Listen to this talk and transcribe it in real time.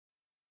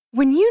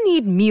When you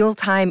need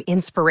mealtime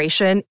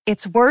inspiration,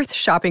 it's worth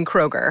shopping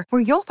Kroger,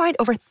 where you'll find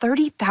over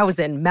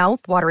 30,000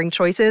 mouth-watering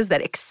choices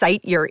that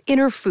excite your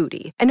inner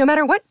foodie. And no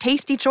matter what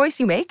tasty choice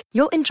you make,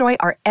 you'll enjoy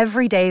our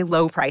everyday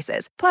low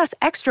prices, plus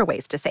extra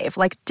ways to save,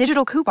 like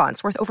digital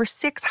coupons worth over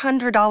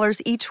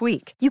 $600 each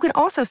week. You can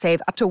also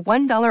save up to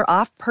 $1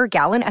 off per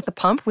gallon at the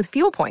pump with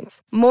fuel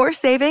points. More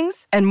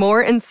savings and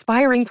more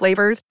inspiring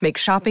flavors make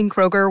shopping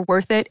Kroger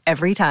worth it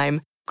every time.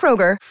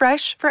 Kroger,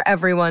 fresh for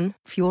everyone.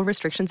 Fuel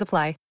restrictions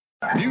apply.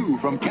 New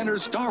from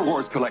Kenner's Star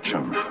Wars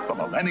collection, the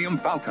Millennium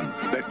Falcon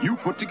that you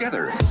put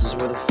together. This is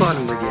where the fun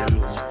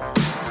begins.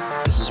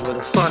 This is where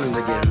the fun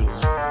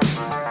begins.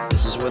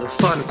 This is where the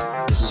fun.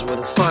 This is where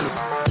the fun.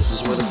 This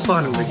is where the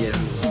fun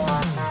begins.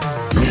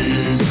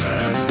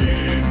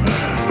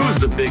 Who's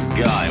the big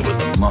guy with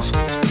the muscles?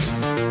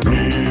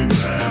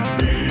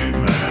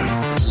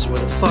 This is where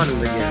the fun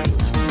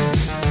begins.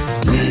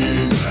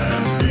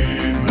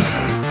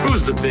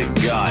 Who's the big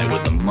guy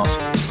with the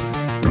muscles?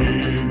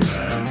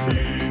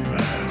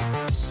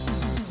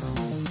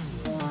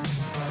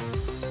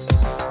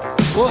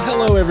 Well,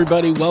 hello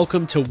everybody.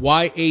 Welcome to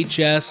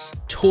YHS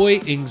Toy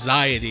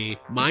Anxiety.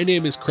 My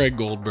name is Craig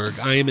Goldberg.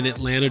 I am in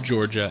Atlanta,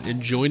 Georgia, and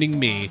joining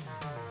me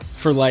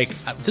for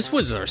this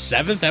was our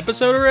 7th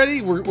episode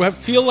already? I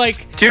feel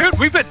like... Dude,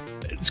 we've been...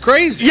 It's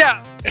crazy.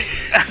 Yeah.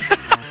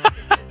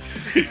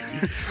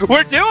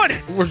 We're doing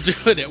it. We're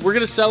doing it. We're going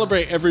to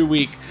celebrate every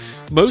week.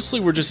 Mostly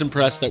we're just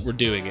impressed that we're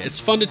doing it. It's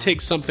fun to take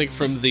something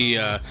from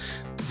the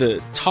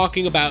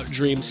talking about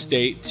dream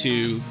state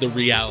to the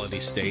reality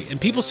state. And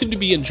people seem to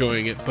be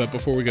enjoying it. But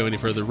before we go any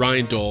further,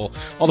 Ryan Dole,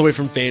 all the way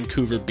from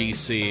Vancouver,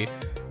 BC,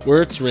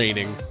 where it's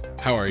raining.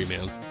 How are you,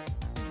 man?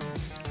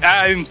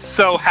 I'm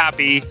so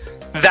happy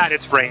that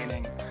it's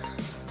raining.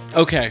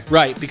 Okay,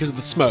 right, because of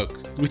the smoke.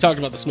 We talked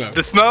about the smoke.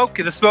 The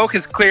smoke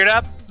has cleared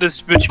up,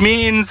 which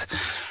means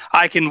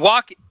I can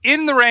walk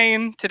in the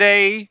rain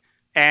today.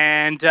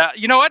 And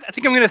you know what? I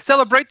think I'm going to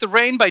celebrate the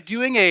rain by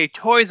doing a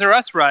Toys R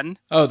Us run.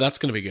 Oh, that's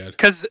going to be good.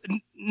 Because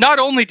not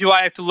only do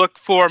I have to look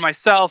for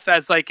myself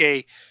as like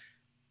a,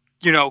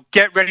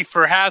 get ready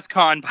for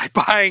HasCon by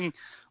buying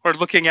or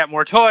looking at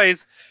more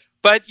toys,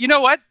 but you know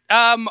what?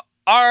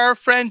 Our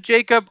friend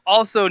Jacob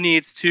also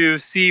needs to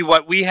see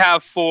what we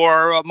have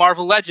for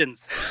Marvel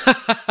Legends.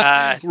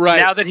 Right.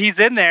 Now that he's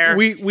in there,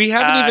 we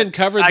haven't even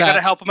covered that. I got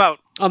to help him out.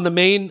 On the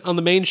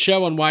main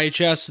show on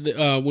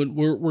YHS, when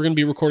we're going to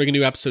be recording a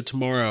new episode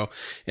tomorrow,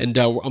 and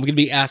I'm going to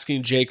be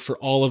asking Jake for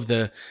all of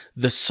the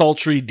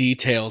sultry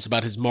details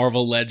about his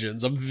Marvel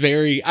Legends.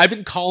 I've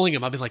been calling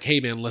him. I've been like, hey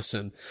man,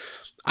 listen,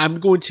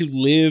 I'm going to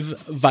live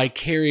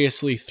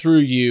vicariously through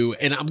you,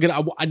 and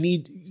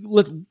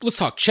let's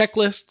talk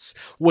checklists.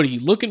 What are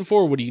you looking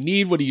for? What do you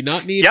need? What do you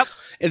not need? Yep.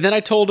 And then I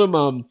told him,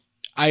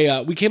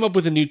 we came up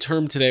with a new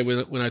term today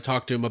when I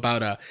talked to him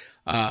about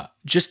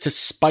just to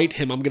spite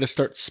him, I'm going to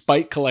start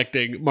spite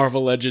collecting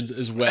Marvel Legends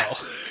as well.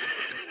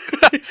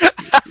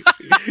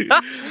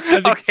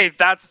 Okay,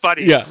 that's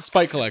funny. Yeah,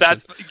 spite collection.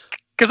 That's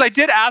because I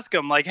did ask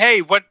him, like,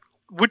 hey,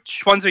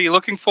 which ones are you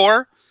looking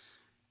for?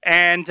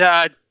 And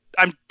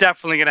I'm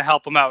definitely going to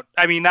help him out.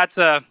 I mean, that's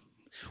a...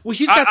 Well,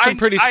 he's got some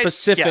pretty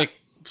specific... Yeah.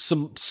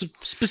 Some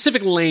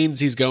specific lanes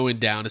he's going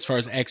down as far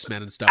as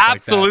X-Men and stuff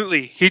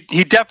Absolutely. like that.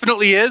 He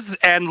definitely is.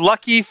 And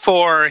lucky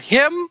for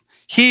him,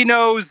 he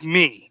knows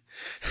me.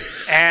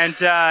 And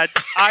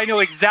I know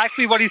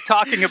exactly what he's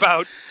talking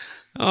about.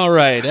 All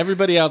right.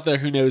 Everybody out there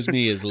who knows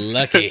me is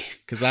lucky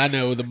because I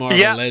know the Marvel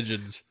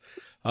Legends.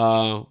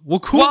 Well,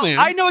 cool, man.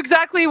 I know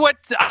exactly what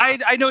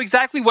I know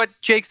exactly what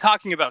Jake's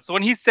talking about. So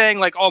when he's saying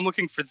like, "Oh, I'm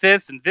looking for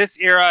this and this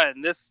era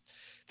and this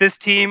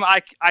team,"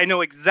 I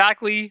know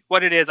exactly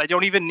what it is. I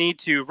don't even need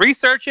to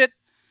research it.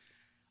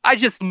 I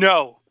just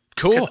know.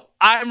 Cool.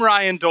 I'm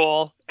Ryan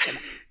Dole, and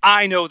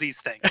I know these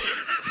things.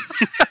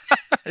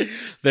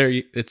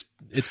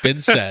 It's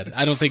been said.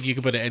 I don't think you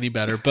can put it any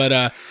better.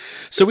 But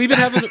so we've been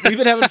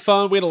having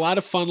fun. We had a lot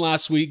of fun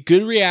last week.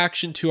 Good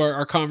reaction to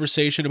our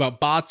conversation about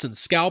bots and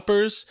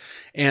scalpers.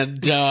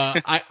 And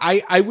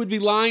I would be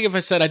lying if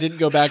I said I didn't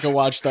go back and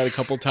watch that a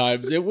couple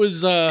times. It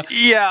was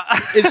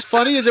as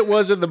funny as it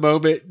was in the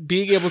moment.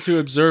 Being able to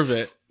observe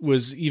it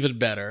was even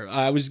better.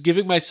 I was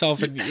giving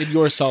myself and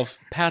yourself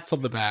pats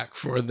on the back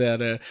for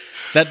that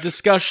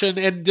discussion.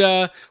 And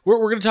we're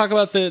going to talk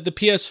about the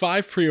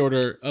PS5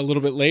 pre-order a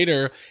little bit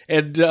later.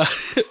 And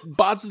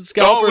bots and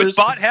scalpers. Oh, it was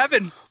bot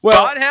heaven.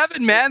 Well, bot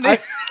heaven, man.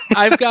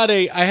 I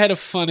had a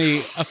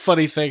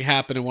funny thing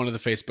happen in one of the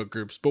Facebook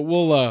groups, but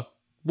we'll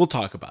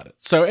talk about it.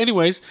 So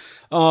anyways,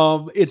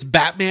 it's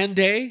Batman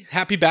Day.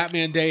 Happy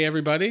Batman Day,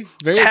 everybody.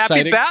 Very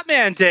exciting. Happy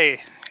Batman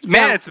Day.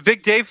 Man, it's a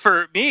big day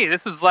for me.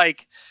 This is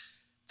like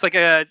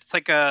it's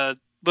like a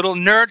little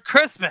nerd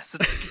Christmas.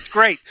 It's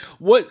great.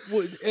 What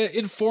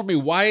inform me,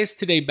 why is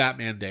today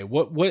Batman Day?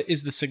 What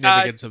is the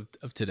significance of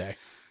today?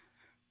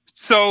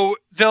 So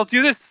they'll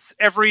do this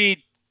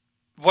every,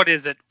 what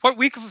is it? What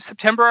week of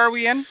September are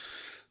we in?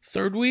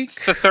 Third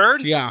week? The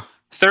third? Yeah.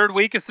 Third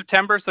week of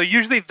September. So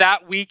usually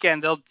that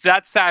weekend,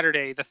 that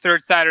Saturday, the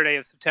third Saturday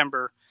of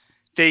September,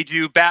 they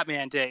do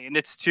Batman Day. And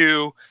it's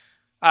to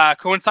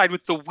coincide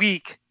with the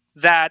week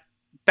that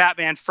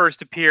Batman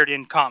first appeared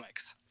in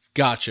comics.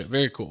 Gotcha.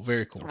 Very cool.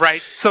 Very cool.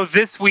 Right. So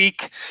this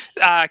week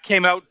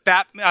came out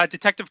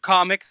Detective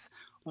Comics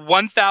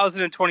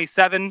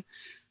 1027.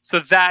 So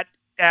that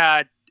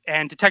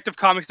and Detective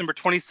Comics number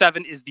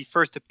 27 is the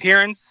first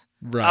appearance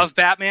of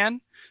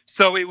Batman.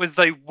 So it was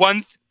the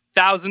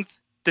 1000th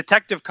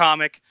Detective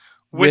Comic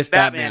with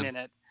Batman in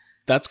it.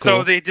 That's cool.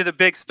 So they did a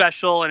big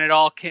special, and it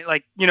all came,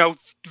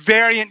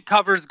 variant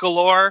covers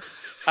galore.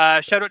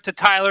 Shout out to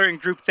Tyler in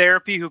Group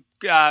Therapy, who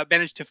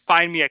managed to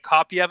find me a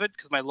copy of it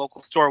because my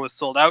local store was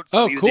sold out.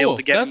 So he was able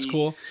to get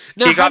cool.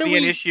 Now, he got me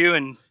an issue.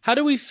 And how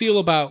do we feel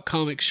about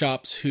comic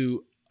shops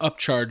who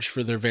upcharge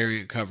for their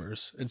variant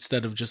covers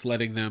instead of just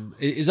letting them?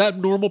 Is that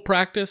normal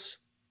practice?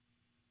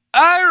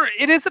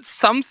 It is at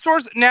some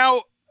stores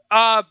now.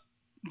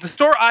 The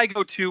store I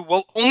go to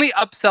will only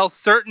upsell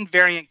certain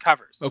variant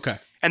covers. Okay.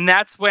 And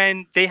that's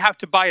when they have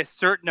to buy a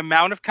certain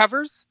amount of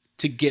covers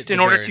in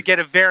order to get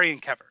a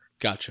variant cover.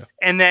 Gotcha.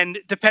 And then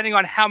depending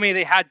on how many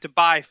they had to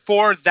buy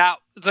for that,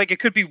 it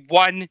could be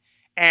 1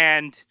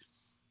 and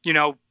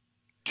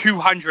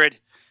 200,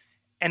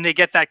 and they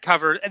get that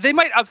cover. And they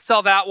might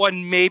upsell that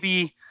one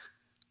maybe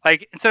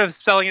instead of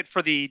selling it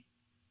for the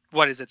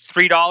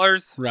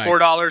 $3, right.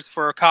 $4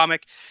 for a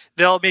comic,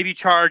 they'll maybe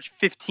charge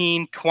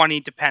 $15,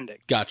 $20 depending.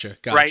 Gotcha.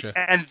 Right.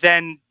 And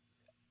then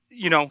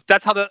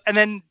that's how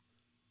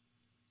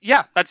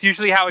that's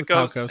usually how it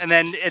goes. And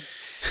then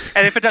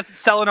and if it doesn't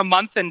sell in a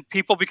month, and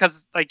people,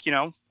 because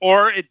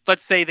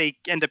let's say they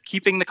end up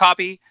keeping the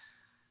copy,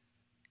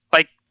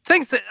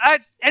 things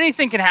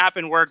anything can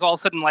happen where it's all of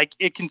a sudden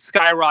it can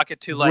skyrocket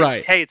to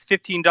hey, it's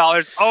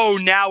 $15. Oh,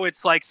 now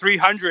it's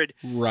 $300.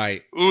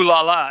 Right. Ooh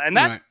la la. And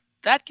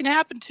that can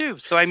happen too.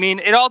 So I mean,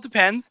 it all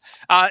depends.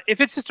 If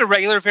it's just a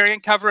regular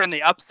variant cover and they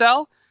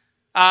upsell,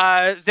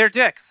 they're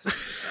dicks.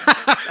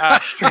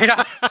 Straight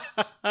up.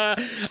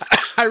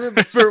 I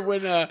remember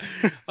when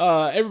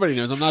everybody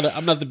knows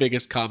I'm not the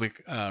biggest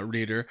comic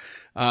reader,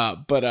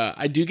 but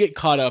I do get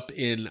caught up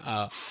in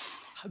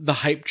the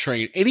hype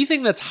train.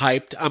 Anything that's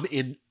hyped, I'm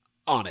in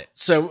on it.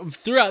 So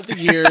throughout the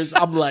years,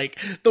 I'm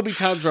there'll be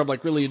times where I'm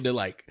really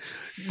into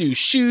new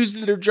shoes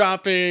that are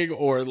dropping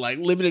or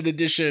limited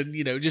edition,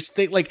 just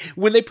think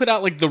when they put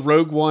out the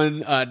Rogue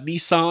One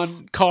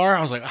Nissan car,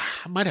 I was I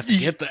might have to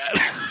get that.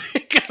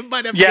 I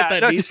might have to get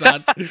that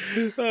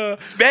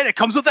Nissan. Man, it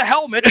comes with a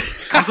helmet.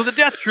 It comes with a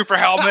Death Trooper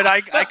helmet.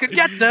 I could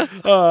get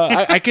this.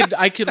 I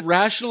could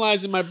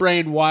rationalize in my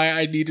brain why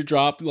I need to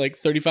drop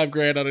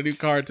 $35,000 on a new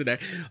car today.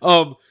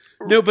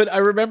 No, but I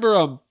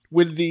remember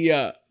when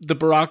the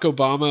Barack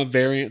Obama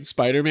variant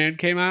Spider-Man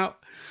came out.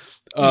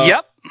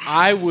 Yep.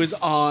 I was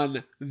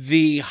on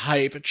the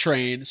hype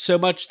train so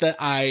much that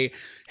I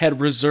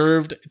had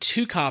reserved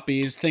 2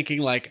 copies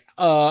thinking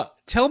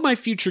tell my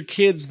future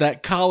kids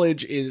that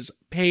college is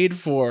paid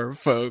for,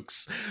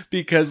 folks,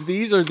 because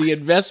these are the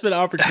investment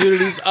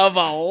opportunities of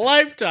a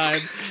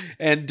lifetime.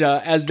 And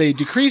as they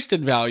decreased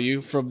in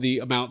value from the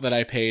amount that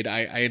I paid,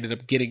 I ended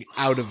up getting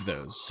out of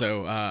those.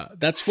 So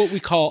that's what we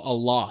call a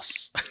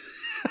loss.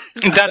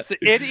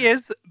 It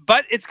is,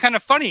 but it's kind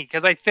of funny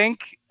because I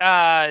think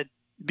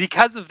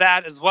because of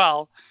that as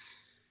well,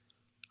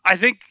 I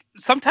think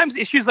sometimes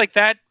issues like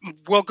that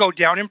will go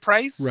down in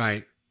price.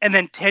 Right. And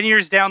then 10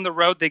 years down the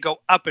road, they go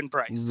up in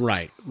price.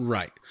 Right.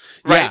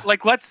 Yeah.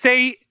 Let's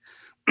say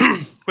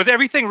with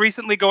everything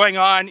recently going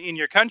on in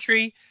your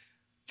country,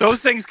 those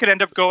things could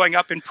end up going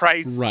up in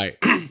price. Right.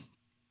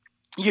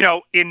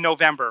 In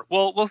November.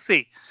 We'll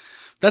see.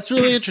 That's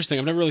really interesting.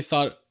 I've never really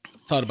thought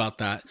about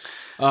that.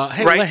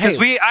 Because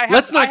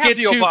let's not get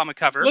the too Obama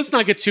cover. Let's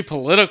not get too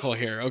political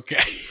here.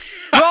 Okay.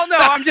 Well, no,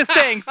 I'm just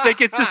saying,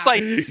 it's just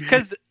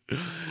because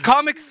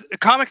comics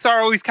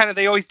are always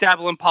they always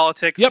dabble in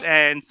politics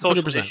and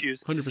social 100%,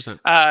 issues.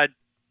 100%.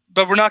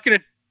 But we're not going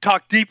to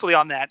talk deeply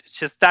on that. It's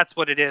just that's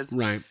what it is.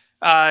 Right.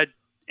 And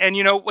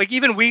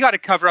even we got a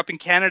cover up in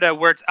Canada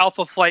where it's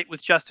Alpha Flight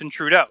with Justin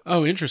Trudeau.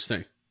 Oh,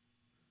 interesting.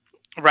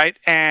 Right,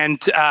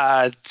 and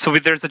so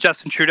there's a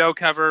Justin Trudeau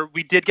cover.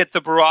 We did get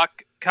the Barack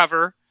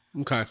cover.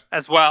 Okay.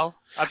 As well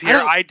up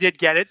here, I did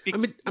get it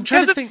I'm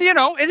trying to think.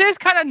 It is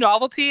kind of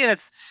novelty, and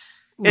it's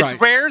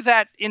rare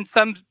that in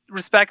some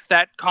respects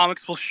that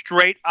comics will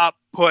straight up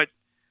put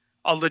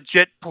a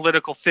legit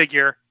political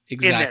figure in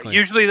there.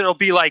 Usually there'll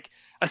be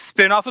a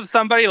spin-off of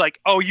somebody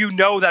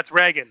that's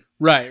Reagan.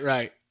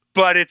 Right.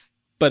 But it's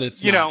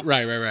not.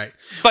 Right.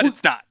 But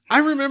it's not. I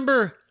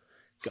remember.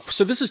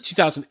 So this is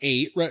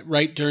 2008,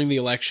 right during the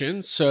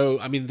election. So,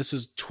 I mean, this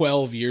is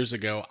 12 years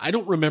ago. I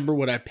don't remember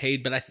what I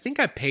paid, but I think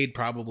I paid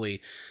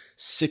probably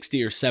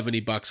 $60 or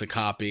 $70 a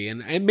copy.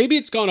 And maybe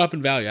it's gone up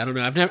in value. I don't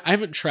know. I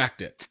haven't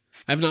tracked it.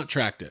 I've not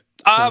tracked it.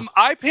 So.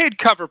 I paid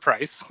cover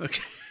price.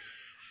 Okay.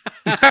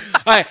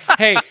 Right.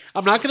 Hey,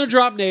 I'm not going to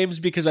drop names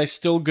because I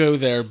still go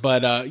there.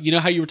 But you know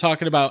how you were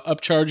talking about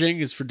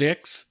upcharging is for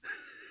dicks?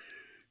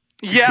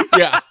 Yeah.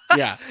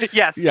 Yeah.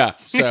 Yes. Yeah.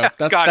 So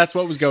that's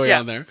what was going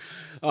on there.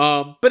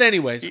 But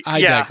anyways, I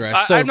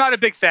digress. So, I'm not a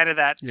big fan of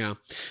that. Yeah.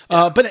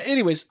 But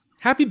anyways,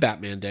 Happy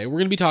Batman Day. We're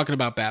going to be talking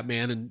about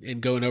Batman and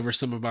going over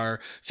some of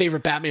our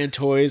favorite Batman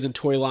toys and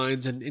toy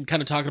lines and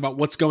kind of talking about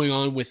what's going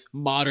on with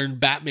modern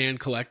Batman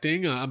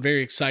collecting. I'm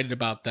very excited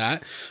about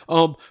that.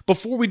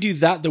 Before we do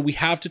that, though, we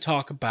have to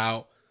talk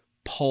about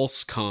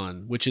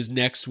PulseCon, which is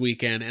next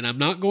weekend. And I'm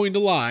not going to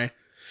lie,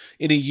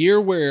 in a year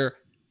where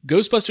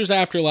Ghostbusters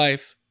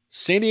Afterlife,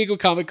 San Diego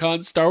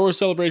Comic-Con, Star Wars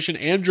Celebration,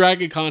 and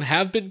Dragon Con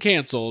have been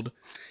canceled,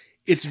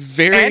 it's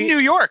very... And New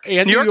York.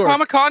 And New York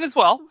Comic-Con as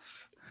well.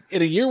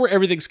 In a year where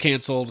everything's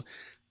canceled,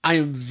 I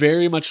am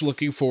very much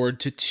looking forward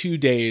to 2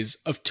 days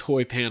of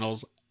toy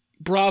panels.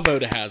 Bravo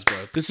to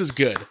Hasbro. This is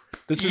good.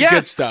 This is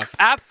good stuff.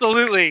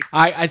 Absolutely.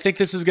 I think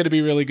this is going to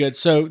be really good.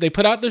 So they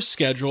put out their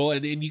schedule,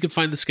 and you can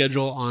find the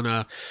schedule on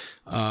a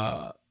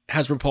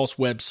Hasbro Pulse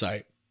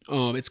website.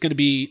 It's going to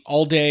be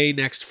all day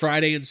next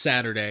Friday and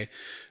Saturday.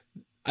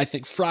 I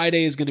think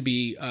Friday is going to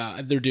be,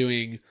 they're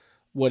doing...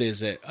 What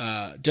is it?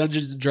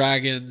 Dungeons and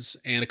Dragons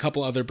and a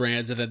couple other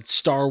brands. And then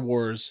Star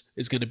Wars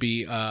is going to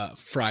be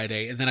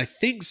Friday. And then I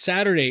think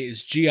Saturday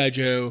is G.I.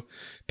 Joe,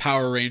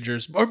 Power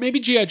Rangers, or maybe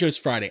G.I. Joe's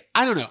Friday.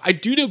 I don't know. I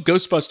do know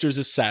Ghostbusters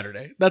is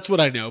Saturday. That's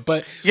what I know.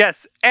 But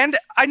yes. And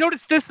I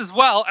noticed this as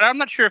well. And I'm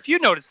not sure if you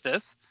noticed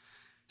this.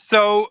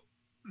 So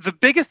the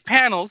biggest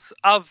panels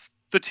of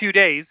the 2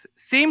 days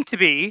seem to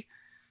be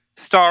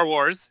Star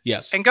Wars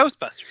and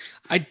Ghostbusters.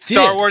 I did.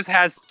 Star Wars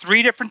has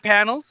 3 different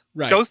panels.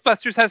 Right.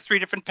 Ghostbusters has 3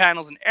 different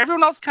panels, and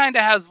everyone else kind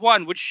of has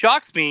one, which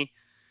shocks me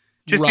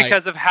just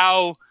because of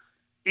how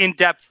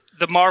in-depth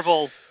the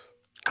Marvel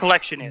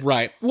collection is.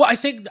 Right. Well, I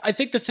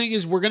think the thing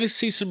is we're going to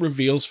see some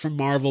reveals from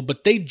Marvel,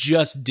 but they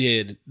just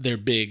did their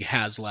big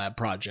HasLab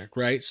project,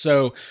 right?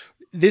 So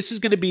this is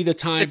going to be the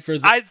time for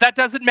that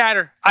doesn't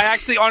matter. I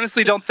actually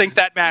honestly don't think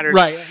that matters.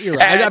 Right. You're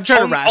right. I'm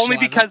trying to rationalize only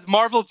because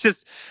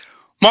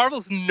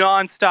Marvel's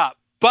nonstop.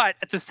 But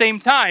at the same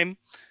time,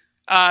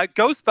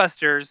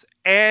 Ghostbusters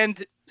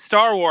and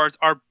Star Wars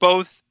are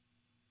both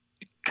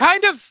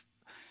kind of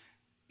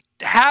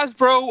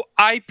Hasbro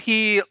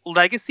IP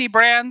legacy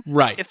brands.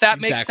 Right. If that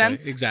makes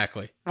sense.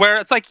 Exactly. Where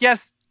it's like,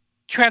 yes,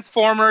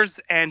 Transformers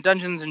and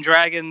Dungeons and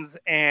Dragons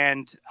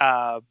and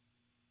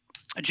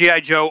G.I.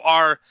 Joe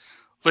are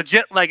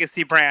legit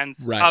legacy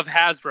brands of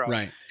Hasbro.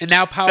 Right. And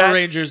now Power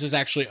Rangers is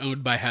actually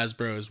owned by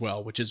Hasbro as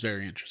well, which is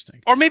very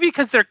interesting. Or maybe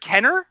because they're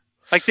Kenner.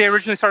 Like they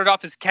originally started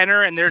off as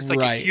Kenner, and there's like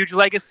a huge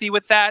legacy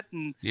with that,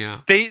 and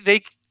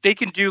they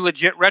can do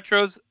legit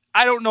retros.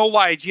 I don't know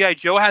why G.I.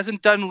 Joe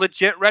hasn't done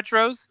legit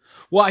retros.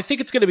 Well, I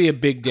think it's going to be a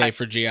big day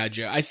for G.I.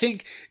 Joe. I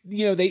think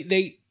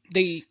they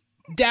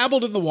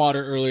dabbled in the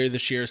water earlier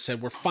this year,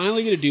 said we're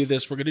finally going to do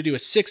this. We're going to do a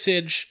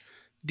 6-inch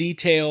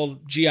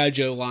detailed G.I.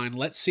 Joe line.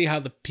 Let's see how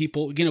the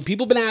people have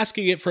been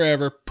asking it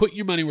forever. Put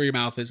your money where your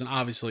mouth is, and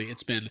obviously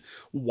it's been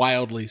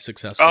wildly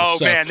successful. Oh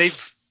man,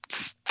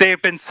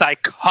 they've been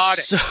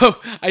psychotic. So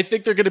I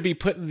think they're going to be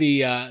putting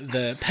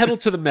the pedal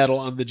to the metal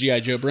on the G.I.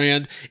 Joe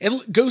brand. And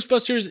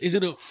Ghostbusters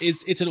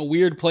it's in a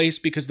weird place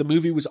because the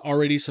movie was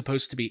already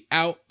supposed to be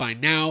out by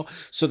now.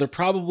 So they're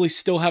probably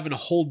still having to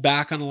hold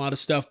back on a lot of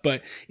stuff.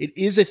 But it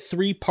is a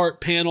 3-part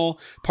panel.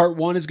 Part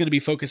 1 is going to be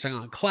focusing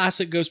on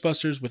classic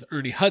Ghostbusters with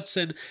Ernie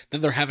Hudson.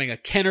 Then they're having a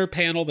Kenner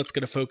panel that's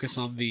going to focus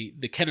on the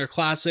Kenner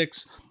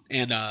classics.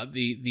 And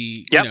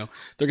you know,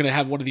 they're going to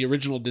have one of the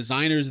original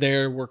designers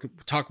there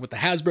talking with the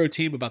Hasbro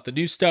team about the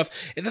new stuff.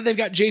 And then they've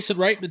got Jason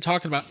Reitman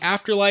talking about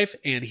Afterlife,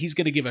 and he's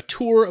going to give a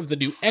tour of the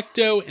new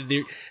Ecto. And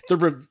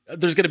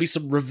there's going to be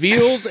some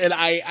reveals, and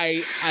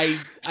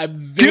I'm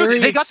very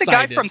Dude, they got excited. The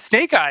guy from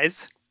Snake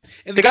Eyes.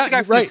 And they got the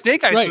guy from the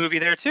Snake Eyes movie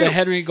there too. The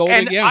Henry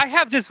Golding. And I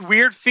have this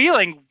weird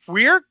feeling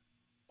we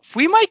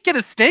might get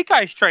a Snake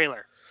Eyes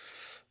trailer.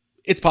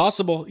 It's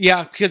possible.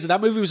 Yeah, because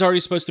that movie was already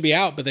supposed to be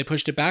out, but they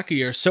pushed it back a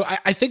year. So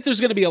I think there's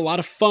going to be a lot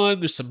of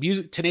fun. There's some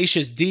music,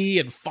 Tenacious D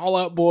and Fall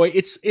Out Boy.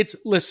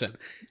 Listen,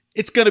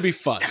 it's going to be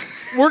fun.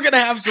 We're going to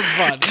have some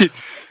fun. Dude,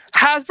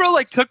 Hasbro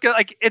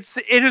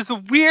it is a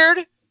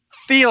weird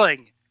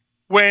feeling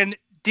when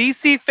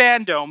DC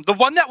Fandom, the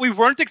one that we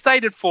weren't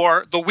excited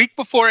for the week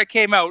before it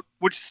came out,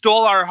 which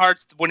stole our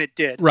hearts when it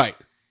did. Right.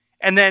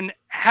 And then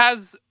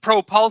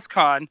Hasbro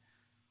PulseCon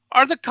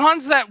are the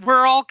cons that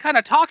we're all kind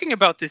of talking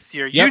about this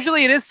year. Yep.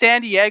 Usually it is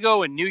San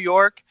Diego and New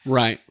York.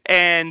 Right.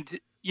 And,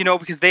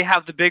 because they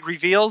have the big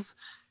reveals.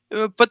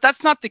 But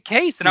that's not the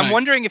case. And I'm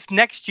wondering if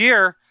next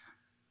year,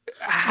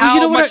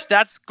 how much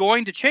that's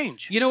going to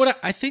change. You know what?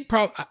 I think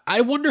I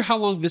wonder how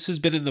long this has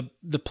been in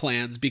the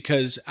plans,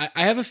 because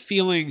I have a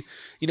feeling,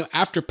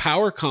 after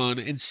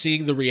PowerCon and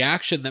seeing the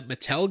reaction that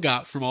Mattel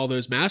got from all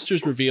those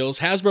Masters reveals,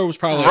 Hasbro was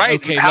probably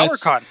like,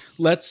 okay,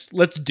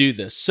 let's do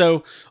this.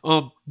 So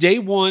day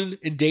 1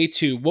 and day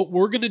 2, what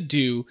we're going to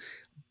do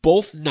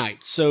both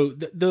nights. So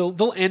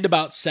they'll end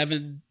about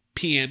 7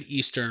 p.m.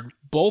 Eastern.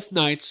 Both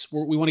nights,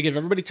 we want to give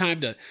everybody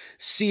time to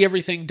see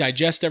everything,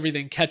 digest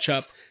everything, catch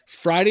up.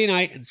 Friday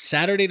night and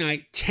Saturday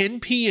night, 10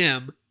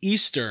 p.m.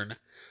 Eastern,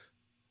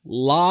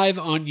 live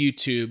on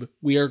YouTube.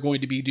 We are going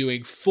to be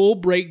doing full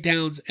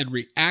breakdowns and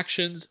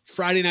reactions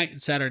Friday night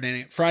and Saturday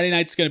night. Friday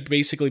night's going to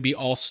basically be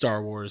all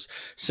Star Wars.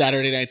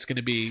 Saturday night's going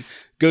to be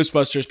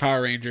Ghostbusters,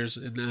 Power Rangers,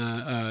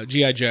 and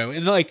G.I. Joe.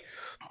 And like,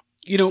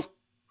 you know,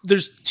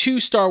 there's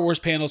 2 Star Wars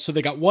panels. So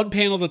they got one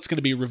panel that's going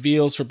to be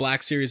reveals for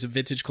Black Series and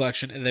Vintage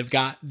Collection. And they've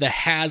got the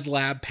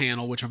HasLab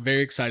panel, which I'm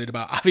very excited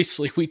about.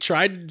 Obviously, we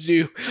tried to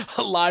do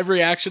a live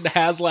reaction to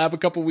HasLab a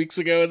couple weeks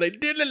ago, and they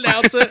didn't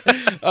announce it.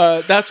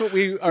 That's what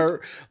we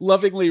are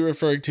lovingly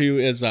referring to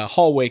as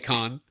Hallway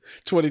Con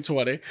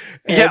 2020.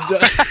 And,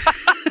 Yeah.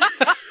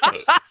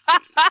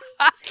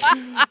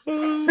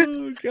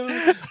 Oh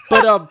god!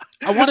 But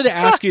I wanted to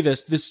ask you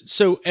this.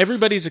 So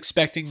everybody's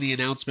expecting the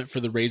announcement for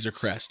the Razor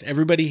Crest.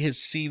 Everybody has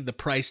seen the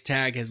price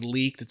tag has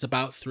leaked. It's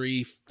about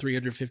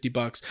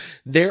 $350.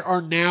 There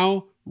are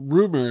now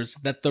rumors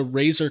that the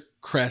Razor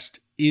Crest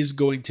is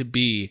going to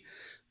be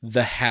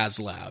the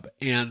HasLab,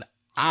 and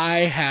I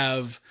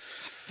have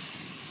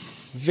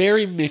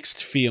very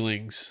mixed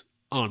feelings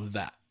on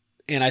that.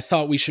 And I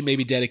thought we should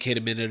maybe dedicate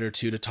a minute or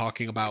two to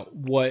talking about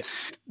what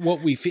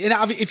we feel.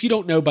 And if you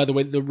don't know, by the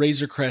way, the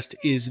Razor Crest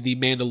is the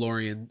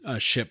Mandalorian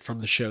ship from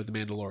the show, The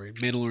Mandalorian.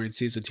 Mandalorian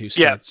season 2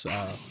 starts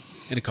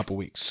in a couple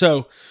weeks.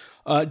 So,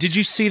 did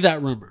you see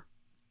that rumor?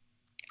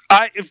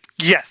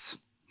 Yes,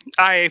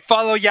 I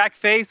follow Yak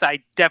Face. I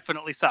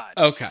definitely saw it.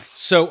 Okay,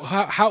 so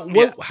how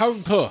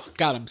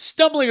God, I'm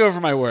stumbling over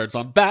my words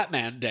on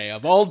Batman Day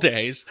of all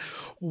days.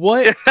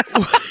 What?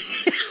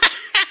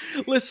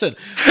 Listen.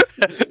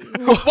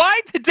 Why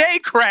today,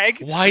 Craig?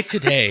 Why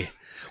today?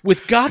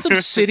 With Gotham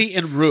City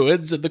in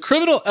ruins and the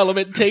criminal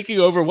element taking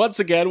over once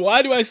again,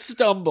 why do I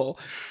stumble?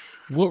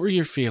 What were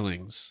your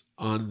feelings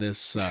on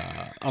this?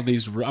 On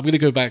these, I'm going to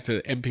go back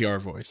to NPR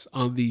voice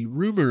on the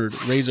rumored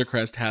Razor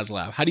Crest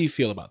HasLab. How do you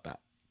feel about that?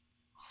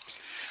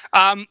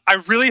 I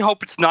really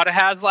hope it's not a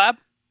HasLab.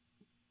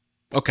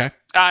 Okay.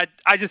 I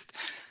just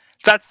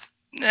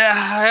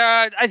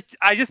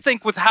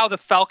think with how the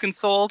Falcon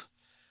sold,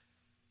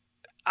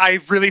 I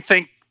really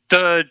think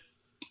the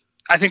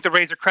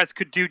Razor Crest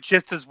could do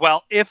just as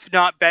well, if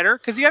not better.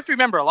 Because you have to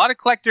remember, a lot of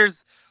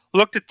collectors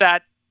looked at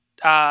that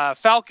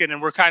Falcon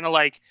and were kind of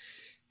like,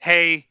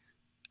 "Hey,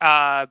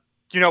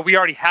 we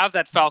already have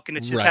that Falcon.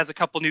 It just has a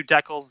couple new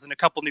decals and a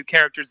couple new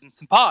characters and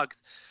some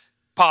porgs.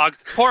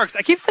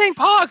 I keep saying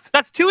pogs.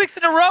 That's 2 weeks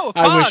in a row.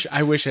 Pogs.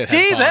 I wish it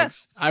had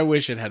pogs. I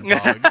wish it had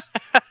pogs.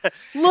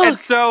 Look. And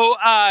so,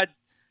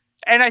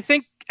 and I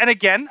think. And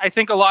again, I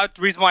think the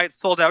reason why it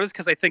sold out is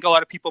because I think a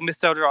lot of people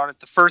missed out on it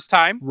the first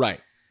time.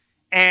 Right.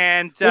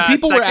 And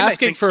people were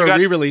asking for a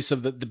re-release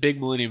of the big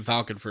Millennium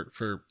Falcon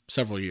for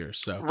several years.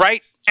 So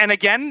right. And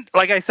again,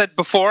 like I said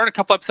before, a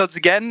couple episodes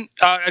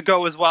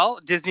ago as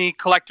well, Disney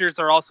collectors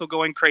are also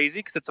going crazy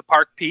because it's a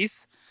park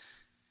piece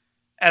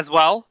as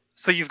well.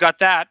 So you've got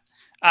that.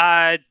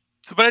 But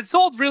it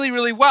sold really,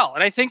 really well.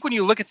 And I think when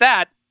you look at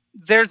that,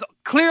 there's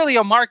clearly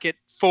a market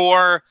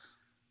for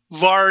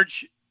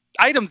large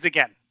items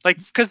again. Like,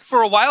 because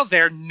for a while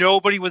there,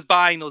 nobody was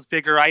buying those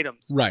bigger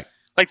items. Right.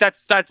 Like,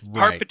 that's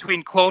part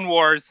between Clone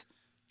Wars,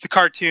 the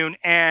cartoon,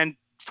 and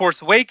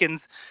Force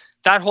Awakens.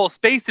 That whole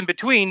space in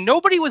between,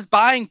 nobody was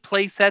buying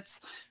play sets.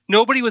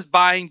 Nobody was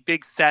buying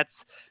big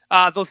sets.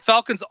 Those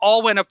Falcons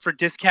all went up for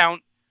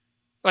discount,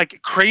 like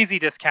crazy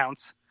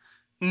discounts.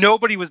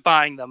 Nobody was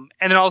buying them.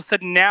 And then all of a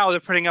sudden now they're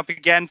putting up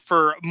again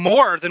for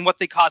more than what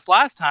they cost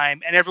last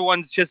time, and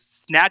everyone's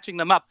just snatching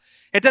them up.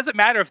 It doesn't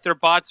matter if they're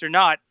bots or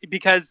not,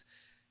 because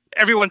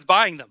everyone's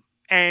buying them.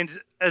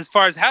 And as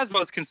far as Hasbro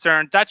is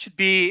concerned, that should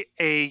be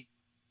a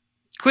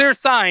clear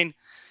sign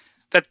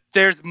that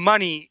there's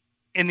money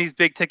in these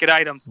big ticket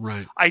items.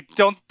 Right. I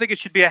don't think it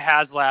should be a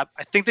HasLab.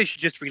 I think they should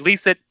just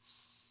release it.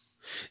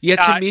 Yeah,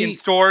 to me, in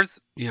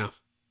stores. Yeah.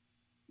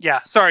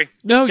 Yeah, sorry.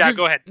 No, yeah,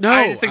 go ahead. No,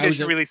 I just think they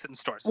should release it in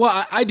stores.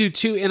 Well, I do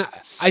too, and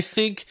I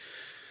think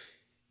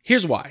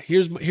here's why.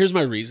 Here's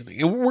my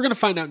reasoning, and we're gonna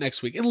find out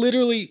next week. And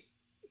literally,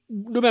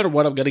 no matter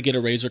what, I'm going to get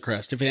a Razor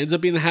Crest. If it ends up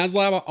being the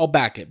HasLab, I'll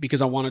back it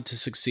because I want it to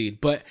succeed.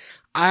 But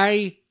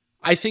I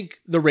think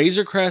the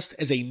Razor Crest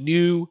is a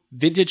new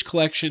vintage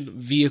collection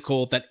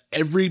vehicle that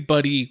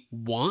everybody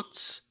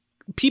wants.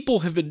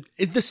 People have been,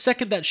 the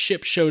second that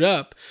ship showed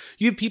up,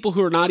 you have people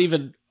who are not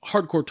even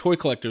hardcore toy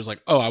collectors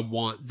like, oh, I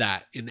want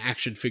that in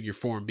action figure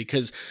form,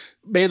 because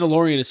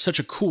Mandalorian is such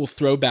a cool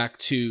throwback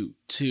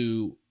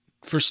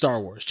for Star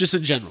Wars, just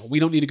in general. We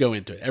don't need to go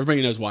into it.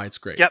 Everybody knows why it's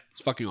great. Yep.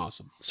 It's fucking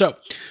awesome. So,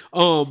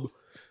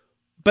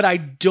 but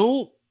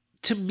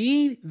to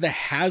me, the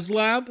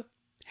HasLab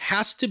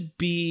has to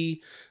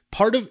be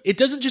part of, it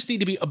doesn't just need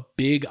to be a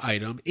big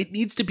item. It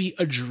needs to be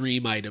a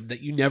dream item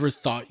that you never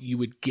thought you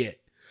would get.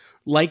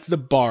 Like the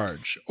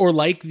barge, or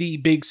like the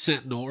big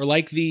Sentinel, or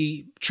like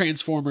the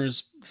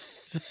Transformers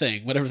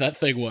thing, whatever that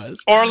thing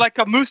was. Or like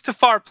a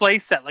Mustafar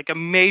playset, like a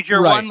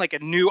major one, like a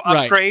new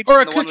upgrade. Or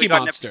a Cookie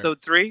Monster.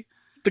 Episode 3.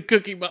 The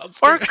Cookie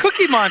Monster. Or a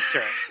Cookie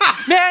Monster.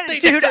 Man,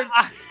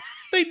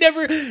 they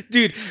never,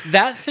 dude,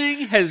 that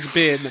thing has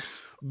been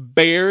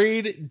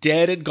buried,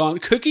 dead, and gone.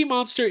 Cookie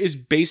Monster is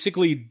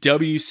basically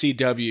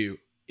WCW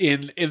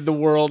in the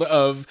world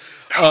of,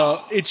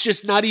 it's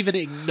just not even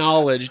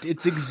acknowledged.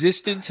 Its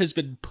existence has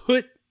been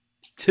put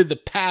to the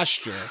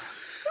pasture.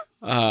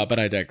 But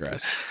I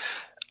digress.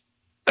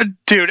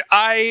 Dude,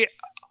 I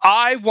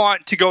I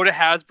want to go to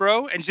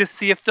Hasbro and just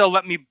see if they'll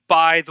let me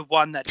buy the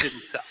one that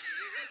didn't sell.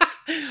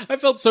 I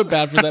felt so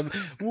bad for them.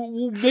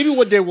 Maybe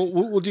one day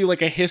we'll do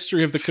like a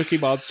history of the Cookie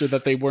Monster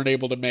that they weren't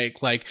able to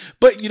make. Like,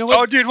 but you know what?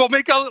 Oh, dude, we'll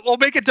make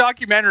a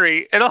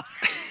documentary.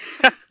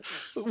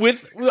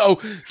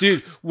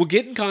 We'll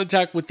get in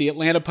contact with the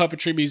Atlanta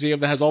Puppetry Museum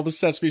that has all the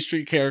Sesame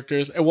Street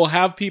characters, and we'll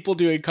have people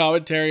doing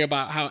commentary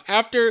about how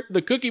after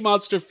the Cookie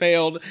Monster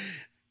failed,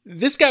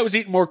 this guy was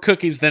eating more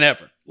cookies than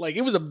ever. Like,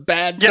 it was a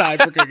bad time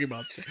for Cookie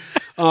Monster.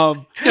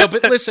 No,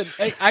 but listen,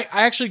 I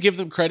actually give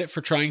them credit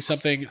for trying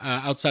something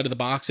outside of the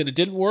box, and it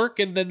didn't work,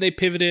 and then they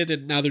pivoted,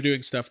 and now they're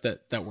doing stuff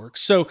that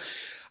works. So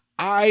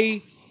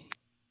I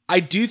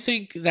do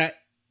think that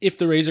if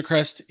the Razor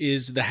Crest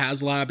is the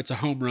HasLab, it's a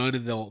home run,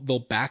 and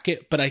they'll back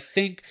it. But I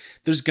think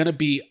there's going to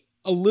be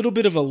a little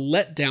bit of a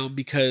letdown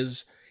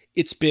because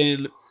it's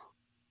been,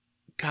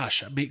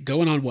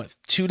 going on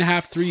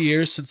 2.5, 3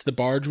 years since the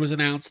barge was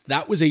announced.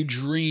 That was a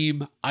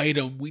dream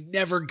item. We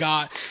never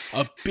got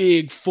a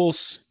big full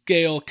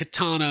scale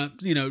katana,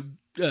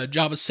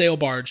 Jabba sail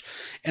barge.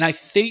 And I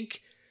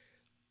think,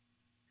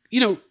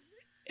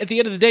 at the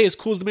end of the day, as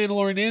cool as the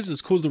Mandalorian is,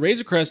 as cool as the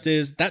Razor Crest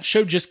is, that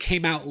show just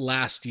came out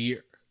last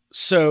year.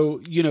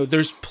 So,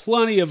 there's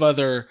plenty of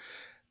other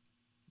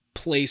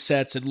play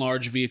sets and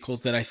large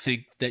vehicles that I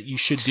think that you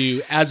should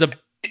do as a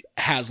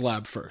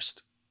HasLab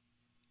first.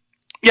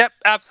 Yep,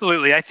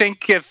 absolutely. I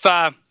think if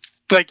the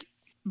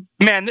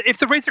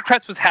Razor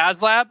Crest was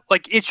HasLab,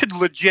 it should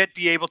legit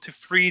be able to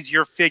freeze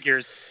your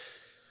figures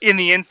in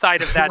the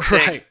inside of that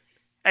thing,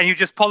 and you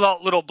just pull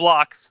out little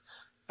blocks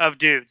of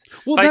dudes.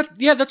 Well,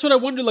 that's what I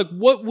wonder. Like,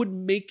 what would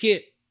make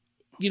it?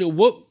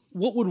 What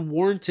would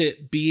warrant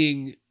it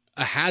being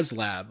a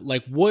HasLab?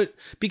 Like, what?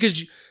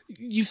 Because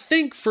you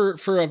think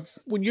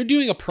when you're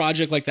doing a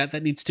project like that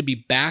needs to be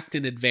backed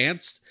in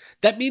advance,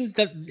 that means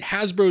that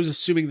Hasbro is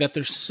assuming that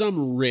there's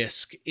some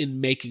risk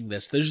in making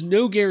this. There's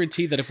no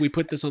guarantee that if we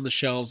put this on the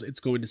shelves, it's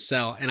going to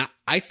sell, and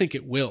I think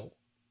it will.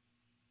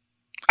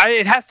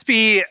 It has to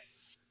be.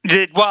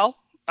 Well,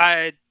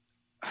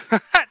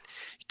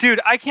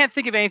 dude, I can't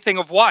think of anything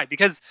of why,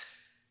 because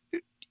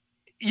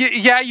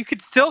you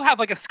could still have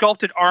like a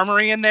sculpted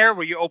armory in there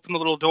where you open the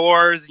little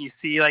doors and you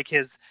see like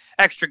his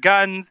extra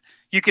guns.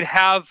 You could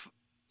have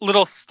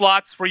little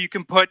slots where you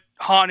can put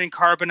Han and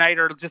Carbonite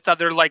or just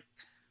other like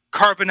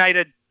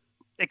carbonated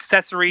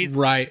accessories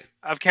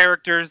of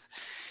characters.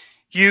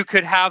 You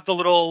could have the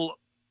little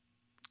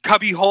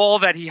cubby hole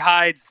that he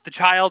hides the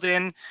child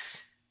in.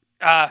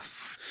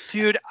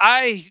 Dude,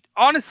 I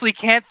honestly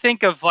can't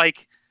think of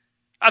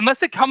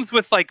unless it comes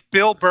with like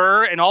Bill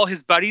Burr and all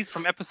his buddies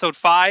from episode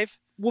 5.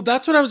 Well,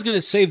 that's what I was going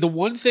to say. The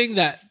one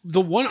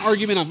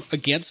argument I'm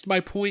against my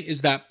point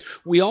is that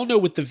we all know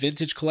with the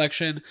vintage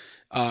collection,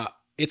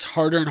 it's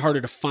harder and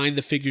harder to find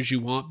the figures you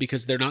want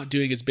because they're not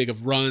doing as big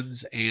of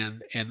runs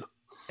and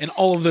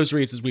all of those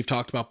reasons we've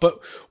talked about.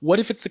 But what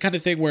if it's the kind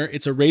of thing where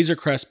it's a Razor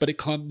Crest, but it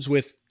comes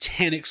with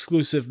 10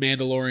 exclusive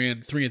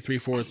Mandalorian 3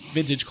 3/4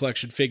 vintage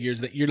collection figures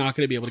that you're not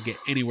going to be able to get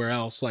anywhere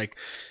else? Like,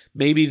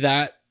 maybe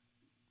that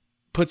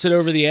puts it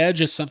over the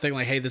edge as something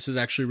like, hey, this is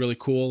actually really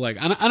cool. Like,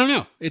 I don't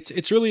know.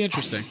 It's really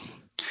interesting.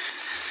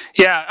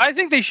 Yeah, I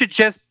think they should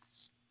just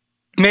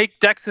make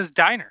Dex's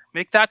Diner.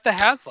 Make that the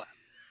HasLab.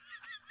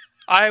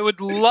 I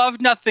would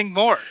love nothing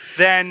more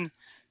than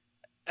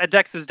a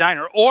Dex's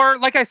Diner. Or,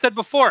 like I said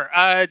before,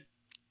 a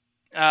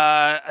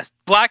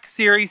Black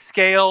Series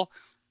scale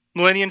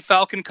Millennium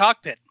Falcon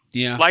cockpit.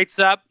 Yeah. Lights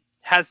up,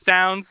 has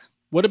sounds.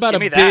 What about a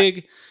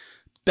big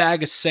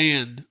bag of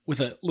sand with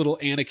a little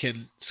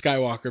Anakin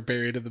Skywalker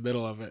buried in the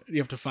middle of it? You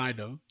have to find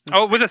him.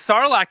 Oh, with a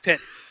Sarlacc pit.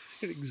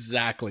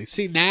 Exactly.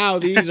 See, now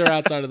these are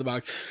outside of the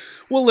box.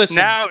 Well, listen.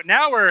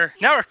 Now we're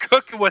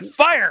cooking with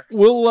fire.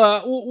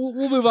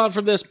 We'll move on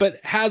from this,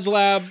 but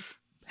HasLab,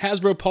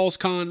 Hasbro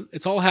PulseCon,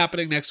 it's all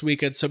happening next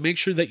weekend. So make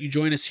sure that you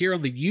join us here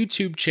on the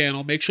YouTube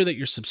channel. Make sure that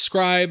you're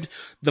subscribed.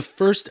 The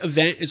first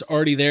event is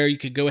already there. You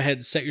can go ahead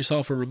and set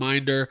yourself a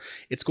reminder.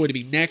 It's going to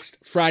be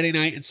next Friday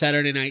night and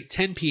Saturday night,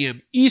 10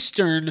 p.m.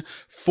 Eastern,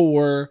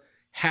 for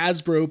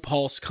Hasbro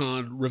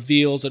PulseCon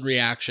reveals and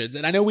reactions.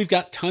 And I know we've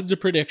got tons of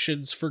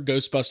predictions for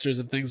Ghostbusters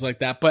and things like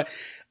that, but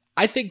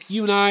I think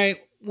you and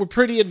I, we're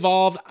pretty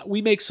involved.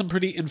 We make some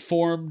pretty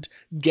informed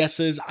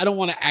guesses. I don't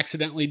want to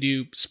accidentally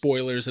do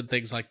spoilers and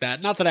things like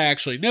that. Not that I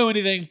actually know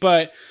anything,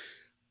 but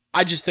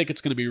I just think it's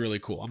going to be really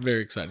cool. I'm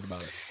very excited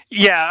about it.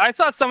 Yeah, I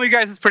saw some of you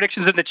guys'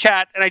 predictions in the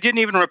chat, and I didn't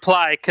even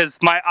reply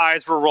because my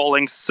eyes were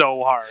rolling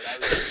so hard. I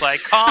was just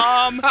like,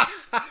 calm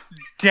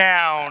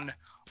down,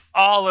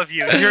 all of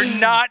you. You're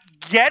not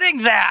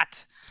getting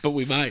that. But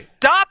we might.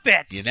 Stop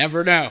it. You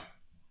never know.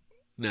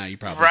 No, you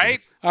probably right.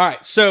 Do. All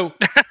right, so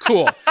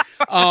cool.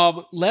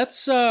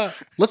 Let's talk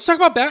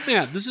about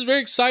Batman. This is very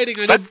exciting.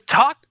 Let's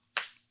talk.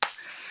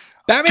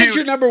 Batman's Dude,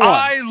 your number one.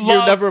 I love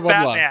your number one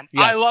Batman. Love.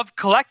 Yes. I love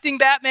collecting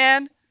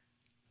Batman.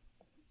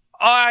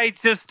 My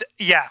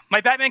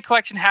Batman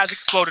collection has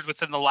exploded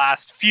within the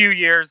last few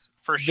years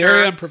for sure.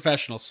 Very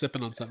unprofessional,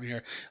 sipping on something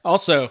here.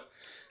 Also,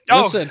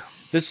 listen,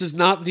 This is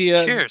not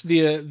Cheers.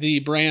 the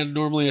brand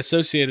normally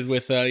associated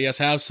with Yes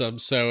Have Some.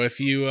 So if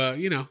you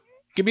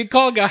give me a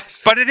call,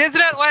 guys. But it is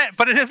in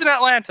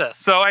Atlanta.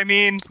 So I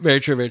mean, Very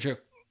true. Very true.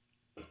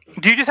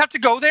 do you just have to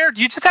go there?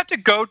 Do you just have to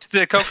go to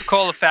the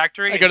Coca-Cola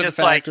factory? I go to the just,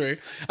 like, factory.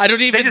 I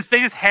don't even.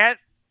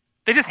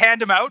 They just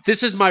hand them out.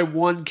 This is my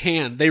one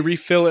can. They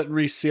refill it and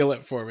reseal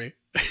it for me.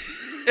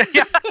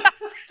 Yeah.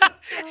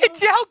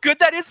 See how good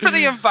that is for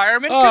the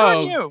environment? Good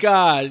on you. Oh,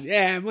 God.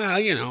 Yeah, well,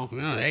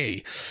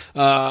 hey.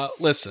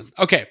 Listen.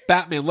 Okay,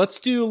 Batman, let's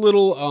do a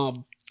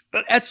little...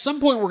 at some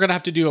point, we're going to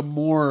have to do a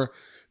more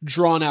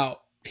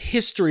drawn-out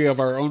history of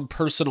our own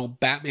personal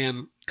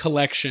Batman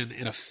collection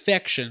and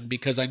affection,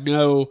 because I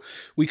know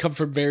we come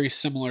from very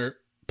similar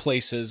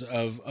places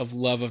of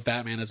love of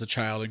Batman as a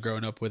child and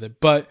growing up with it.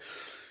 But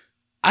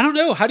I don't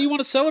know. How do you want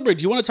to celebrate?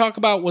 Do you want to talk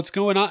about what's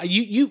going on?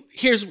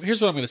 Here's what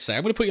I'm going to say.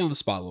 I'm going to put you on the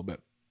spot a little bit.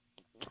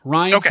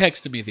 Ryan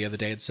texted me the other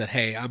day and said,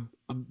 "Hey, I'm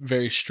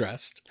very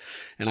stressed."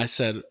 And I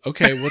said,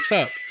 "Okay, what's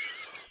up?"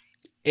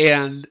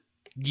 And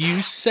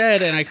you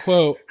said, and I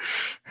quote,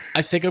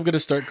 "I think I'm going to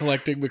start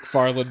collecting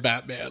McFarlane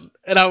Batman."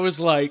 And I was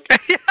like,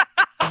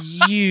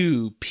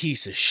 "You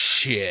piece of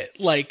shit.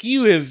 Like,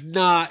 you have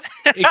not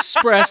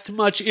expressed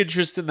much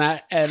interest in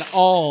that at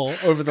all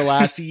over the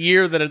last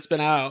year that it's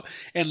been out.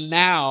 And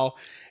now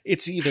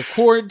it's either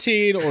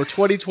quarantine or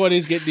 2020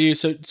 is getting to you.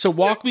 So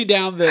walk me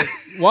down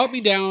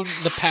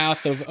the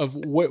path of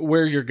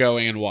where you're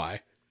going and why."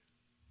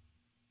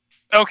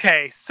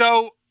 Okay,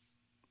 so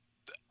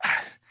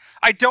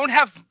I don't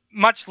have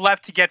much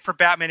left to get for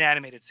Batman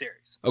animated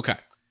series. Okay.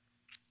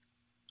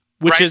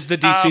 Which Right? is the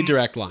DC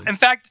Direct line. In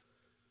fact,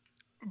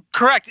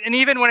 correct. And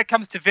even when it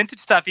comes to vintage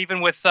stuff,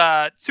 even with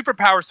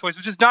Superpowers toys,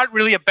 which is not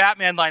really a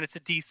Batman line, it's a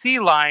DC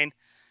line,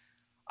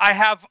 I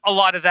have a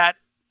lot of that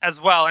as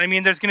well. And I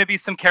mean, there's going to be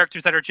some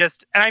characters that are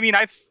just, and I mean,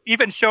 I've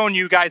even shown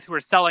you guys who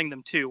are selling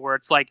them too, where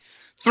it's like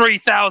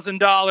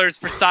 $3,000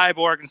 for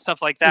Cyborg and stuff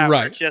like that. Where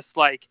Right. it's just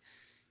like,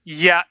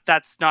 yeah,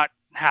 that's not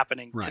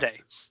happening Right. today.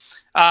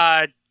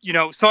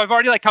 So I've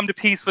already come to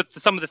peace with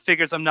some of the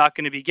figures I'm not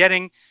going to be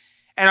getting.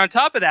 And on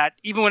top of that,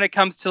 even when it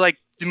comes to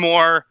the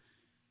more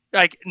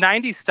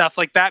 90s stuff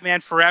like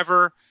Batman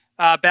Forever,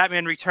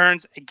 Batman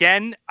Returns,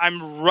 again,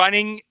 I'm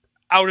running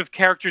out of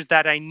characters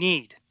that I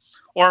need,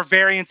 or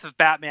variants of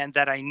Batman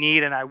that I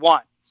need and I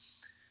want.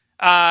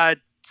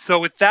 So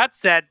with that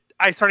said,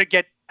 I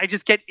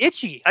just get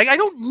itchy. I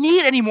don't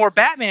need any more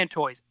Batman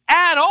toys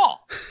at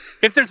all.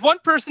 If there's one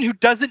person who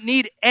doesn't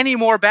need any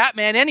more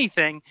Batman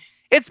anything,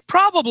 it's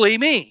probably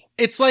me.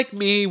 It's like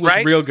me with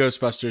Right? Real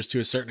Ghostbusters to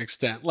a certain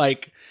extent.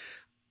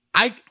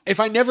 If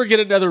I never get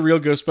another Real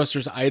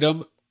Ghostbusters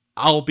item,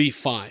 I'll be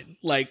fine.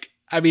 I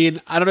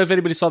don't know if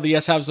anybody saw the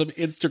Yes Have Some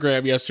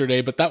Instagram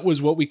yesterday, but that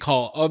was what we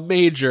call a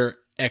major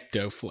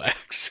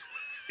ectoflex.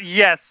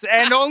 Yes,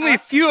 and only a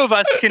few of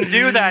us can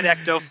do that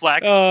ectoflex.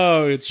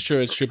 Oh, it's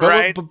true. But,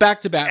 Right. but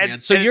back to Batman.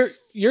 And So it's-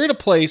 you're in a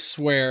place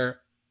where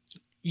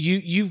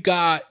you've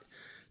got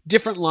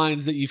different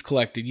lines that you've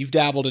collected. You've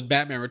dabbled in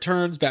Batman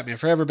Returns, Batman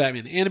Forever,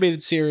 Batman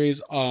Animated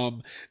Series,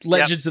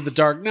 Legends of the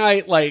Dark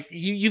Knight.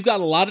 You've got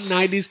a lot of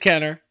 90s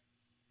Kenner.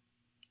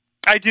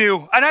 I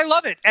do, and I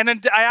love it, and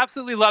I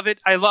absolutely love it.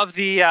 I love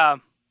the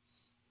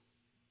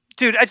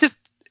dude.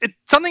 It's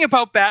something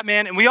about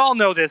Batman, and we all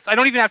know this. I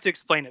don't even have to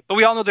explain it, but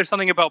we all know there's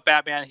something about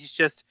Batman.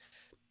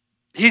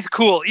 He's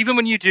cool. Even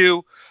when you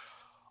do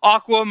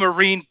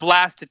Aquamarine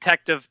Blast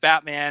Detective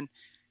Batman,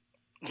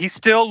 he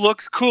still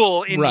looks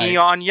cool in Right.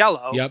 neon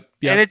yellow Yep.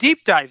 and a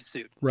deep dive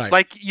suit. Right.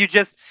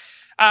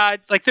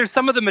 There's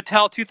some of the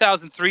Mattel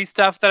 2003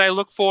 stuff that I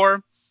look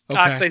for.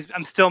 Okay. 'Cause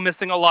I'm still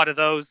missing a lot of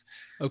those.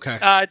 Okay.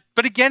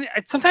 But again,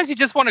 sometimes you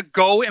just want to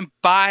go and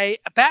buy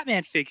a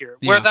Batman figure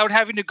Yeah. without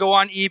having to go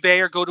on eBay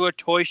or go to a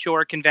toy show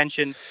or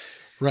convention.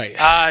 Right.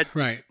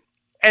 Right.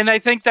 And I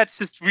think that's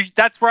just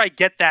that's where I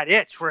get that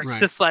itch, where it's Right.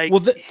 just like,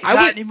 Well, I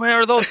got any more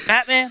of those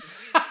Batman?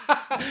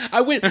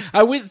 I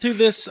went through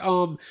this.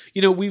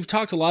 We've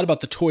talked a lot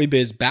about the Toy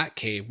Biz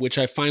Batcave, which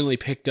I finally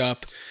picked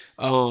up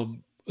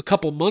a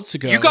couple months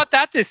ago. You got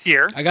that this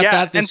year. I got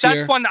that this and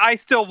year. that's one I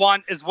still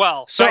want as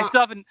well. So- I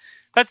still haven't.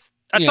 That's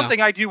Yeah.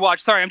 something I do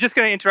watch. Sorry, I'm just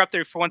going to interrupt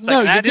there for one second. No,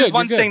 you're That is good,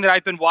 one you're thing good. that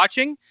I've been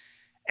watching,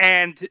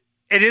 and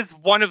it is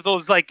one of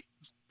those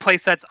play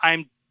sets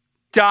I'm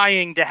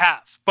dying to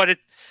have. But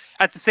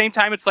at the same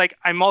time, it's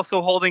I'm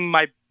also holding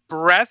my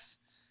breath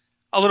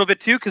a little bit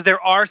too, because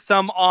there are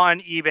some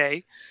on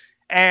eBay,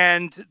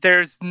 and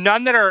there's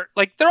none that are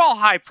they're all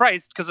high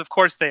priced because of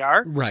course they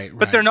are, Right.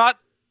 but they're not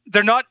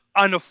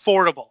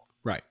unaffordable.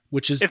 Right.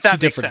 Which is If two that makes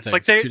different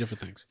sense. things. Two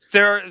different things.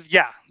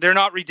 They're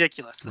not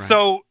ridiculous. Right.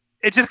 So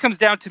it just comes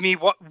down to me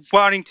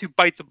wanting to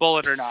bite the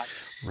bullet or not.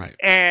 Right.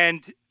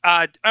 And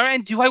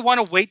do I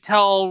want to wait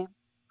till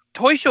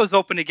toy shows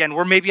open again,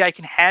 where maybe I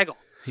can haggle?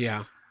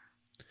 Yeah.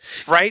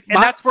 Right.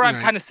 And that's where I'm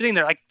Right. kind of sitting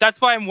there.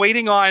 That's why I'm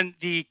waiting on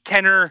the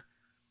Kenner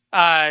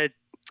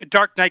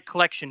Dark Knight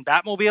Collection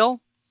Batmobile.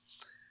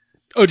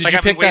 Oh, did you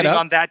I've been pick that waiting up?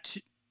 on that.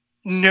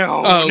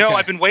 No, Oh, no, okay.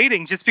 I've been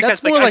waiting just because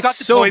That's more I like got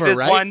the silver, Toy Biz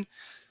right? one.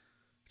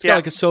 It's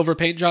got a silver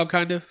paint job,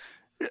 kind of.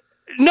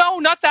 No,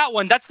 not that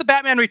one. That's the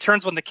Batman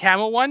Returns one, the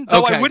camo one.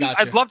 Though Okay, I wouldn't.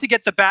 gotcha. I'd love to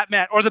get the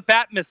Batman or the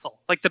Bat Missile,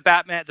 like the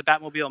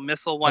Batmobile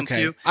missile one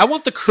Okay. too. I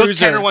want the Those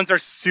cruiser. Kenner ones are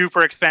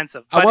super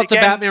expensive. I But want the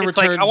again, Batman it's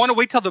like, I Returns. want to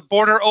wait till the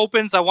border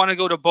opens. I want to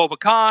go to Boba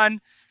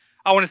Khan.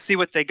 I want to see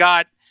what they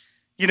got.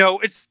 You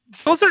know,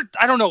 those are,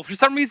 I don't know, for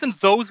some reason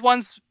those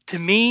ones to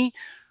me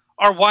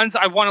are ones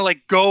I want to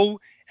like go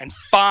and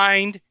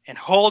find and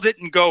hold it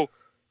and go,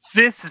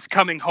 this is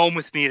coming home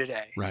with me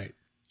today. Right.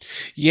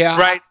 Yeah.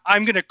 Right?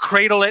 I'm going to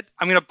cradle it.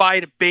 I'm going to buy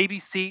it a baby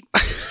seat.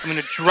 I'm going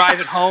to drive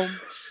it home.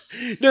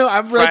 No,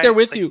 I'm right Right, there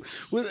with like- you.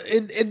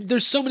 And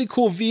there's so many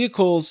cool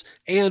vehicles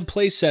and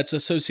play sets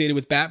associated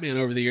with Batman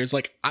over the years.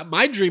 Like,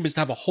 my dream is to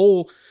have a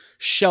whole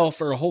shelf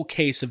or a whole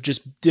case of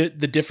just the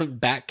different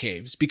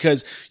Batcaves,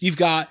 because you've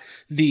got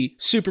the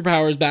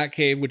Superpowers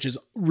Batcave, which is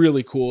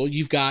really cool.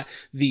 You've got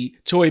the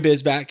Toy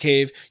Biz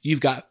Batcave. You've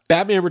got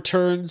Batman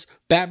Returns,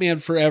 Batman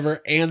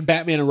Forever, and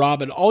Batman and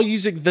Robin, all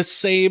using the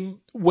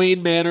same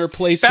Wayne Manor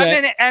play set.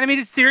 Batman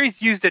Animated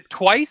Series used it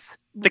twice.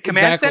 The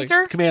Command Exactly.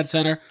 Center, Command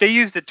Center. they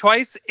used it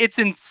twice. It's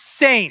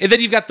insane. And then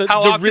you've got the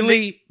How often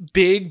really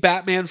big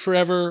Batman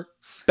Forever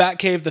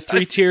Batcave, the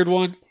 3-tiered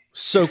one.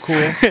 So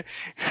cool.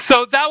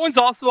 So that one's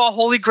also a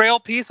holy grail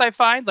piece, I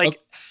find. Like, Okay.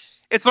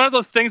 it's one of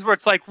those things where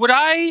it's like, would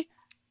I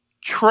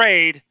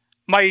trade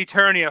my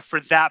Eternia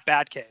for that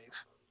Batcave?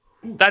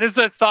 That is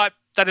a thought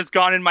that has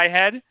gone in my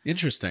head.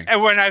 Interesting.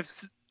 And when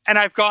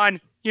I've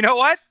gone, you know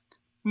what?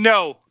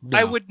 No, No.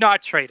 I would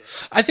not trade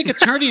it. I think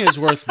Eternia is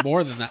worth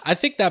more than that. I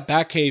think that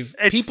Batcave,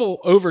 It's- people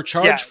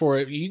overcharge yeah. for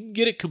it. You can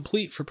get it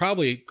complete for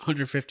probably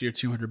 $150 or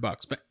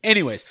 $200. But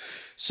anyways,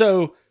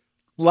 so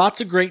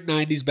lots of great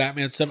 90s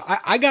Batman stuff.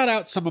 I got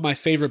out some of my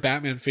favorite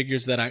Batman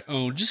figures that I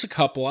own, just a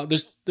couple.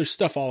 There's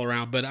stuff all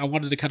around, but I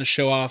wanted to kind of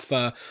show off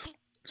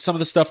some of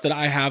the stuff that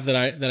I have that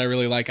I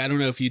really like. I don't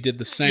know if you did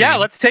the same. Yeah,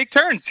 let's take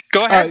turns.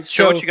 Go ahead. right,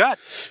 Show so- what you got.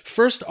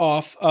 First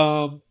off,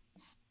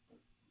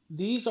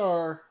 these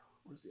are.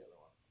 Where's the other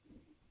one?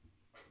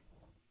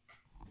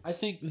 I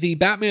think the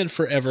Batman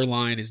Forever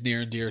line is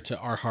near and dear to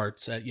our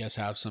hearts at Yes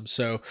Have Some.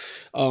 So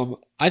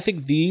I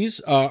think these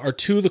are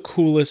two of the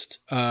coolest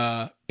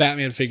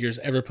Batman figures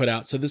ever put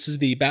out. So this is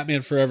the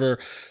Batman Forever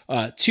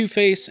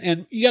Two-Face.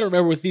 And you got to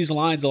remember with these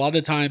lines, a lot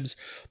of times,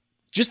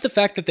 just the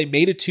fact that they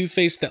made a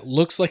Two-Face that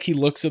looks like he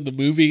looks in the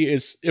movie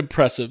is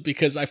impressive,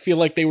 because I feel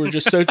like they were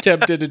just so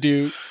tempted to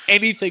do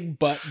anything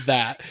but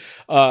that.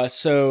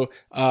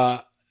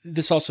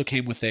 This also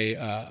came with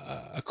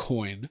a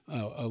coin,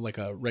 like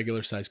a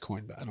regular size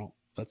coin, but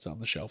that's on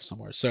the shelf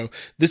somewhere. So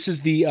this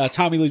is the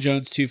Tommy Lee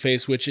Jones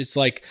Two-Face, which is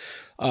like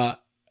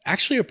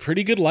actually a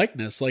pretty good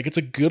likeness. Like, it's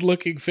a good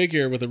looking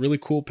figure with a really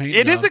cool paint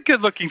It job. is a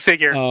good looking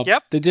figure.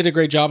 Yep. They did a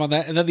great job on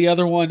that. And then the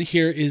other one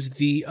here is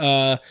the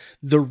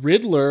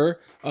Riddler.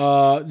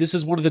 This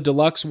is one of the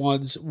deluxe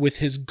ones with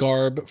his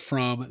garb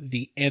from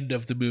the end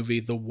of the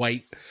movie, the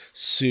white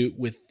suit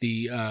with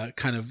the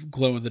kind of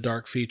glow in the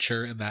dark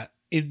feature and that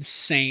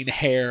insane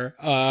hair.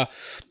 That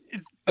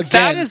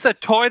Again, is a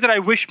toy that I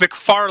wish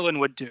McFarlane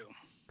would do.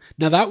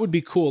 now that would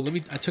be cool.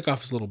 I took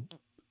off his little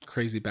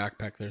crazy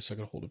backpack there so I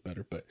could hold it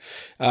better. But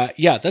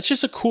yeah, that's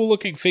just a cool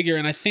looking figure.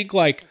 And I think,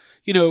 like,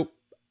 you know,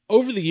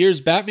 over the years,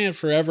 Batman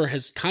Forever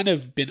has kind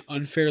of been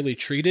unfairly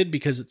treated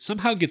because it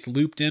somehow gets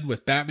looped in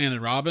with Batman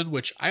and Robin,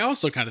 which I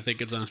also kind of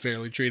think is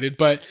unfairly treated.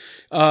 But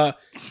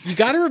you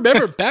got to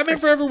remember, Batman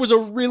Forever was a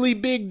really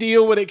big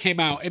deal when it came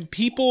out, and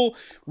people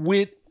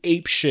went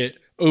apeshit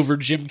over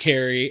Jim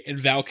Carrey and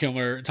Val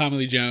Kilmer and Tommy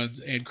Lee Jones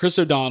and Chris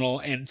O'Donnell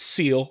and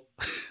Seal.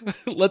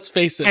 Let's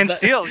face it. And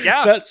Seal,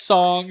 yeah. That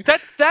song.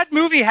 That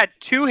movie had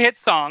 2 hit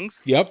songs,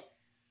 Yep.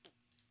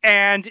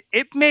 and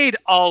it made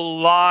a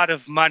lot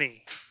of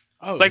money.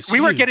 Oh, Like, it's we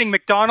were huge. getting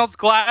McDonald's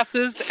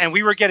glasses, and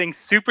we were getting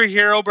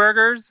superhero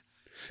burgers.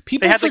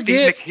 People They had like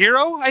forget the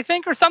McHero, I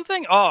think, or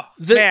something. Oh,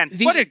 The- man,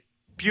 the- what a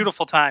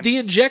beautiful time. the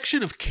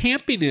injection of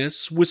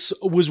campiness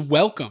was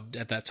welcomed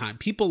at that time.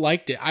 People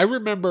liked it. I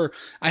remember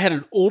I had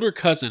an older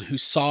cousin who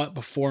saw it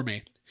before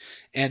me,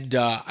 and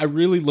I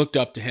really looked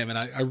up to him, and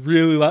I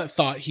really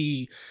thought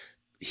he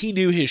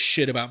knew his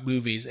shit about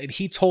movies, and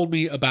he told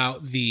me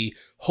about the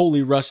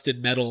Holy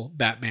Rusted Metal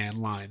Batman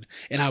line,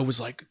 and I was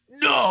like,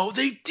 no,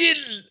 they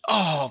didn't.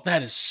 Oh,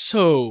 that is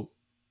so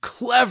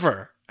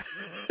clever.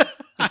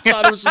 I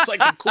thought it was just like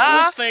the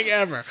coolest thing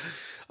ever.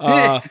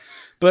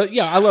 But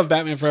yeah, I love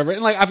Batman Forever,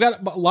 and like I've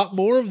got a lot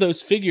more of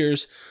those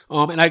figures.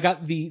 And I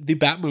got the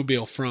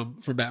Batmobile from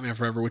Batman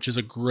Forever, which is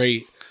a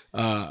great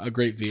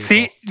vehicle.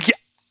 See, yeah,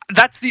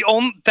 that's the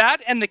only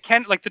that and the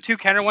the 2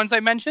 Kenner ones I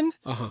mentioned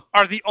Uh-huh.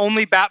 are the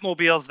only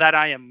Batmobiles that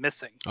I am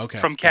missing Okay,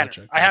 from Kenner.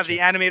 gotcha, I have gotcha. the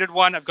animated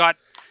one.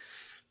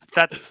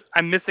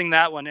 I'm missing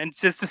that one, and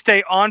just to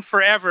stay on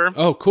forever.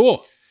 Oh,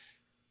 cool!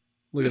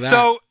 Look at that.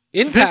 So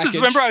In this package. is,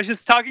 remember I was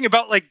just talking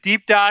about like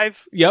deep dive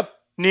Yep.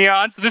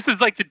 Neon. So this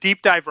is like the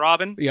deep dive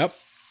Robin. Yep.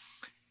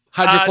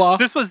 Hydroclaw.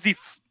 This was the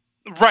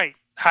right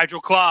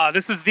Hydroclaw.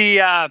 This is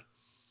the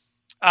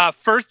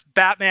first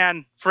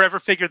Batman Forever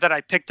figure that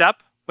I picked up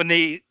when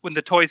the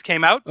toys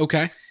came out,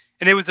 Okay.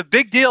 and it was a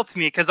big deal to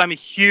me because I'm a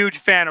huge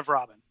fan of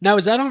Robin. Now,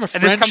 is that on a this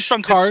comes French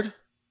from card?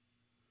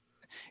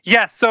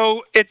 Yeah,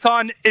 so it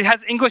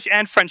has English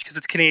and French because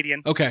it's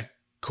Canadian. Okay,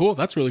 cool.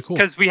 That's really cool.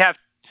 Because we have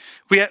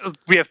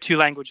 2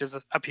 languages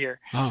up here.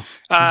 Oh,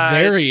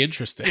 very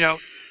interesting.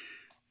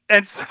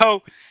 And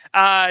so,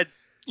 and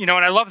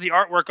I love the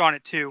artwork on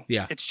it too.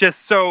 Yeah. It's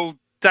just so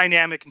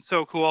dynamic and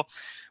so cool.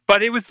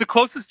 But it was the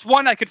closest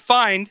one I could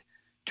find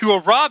to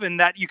a Robin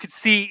that you could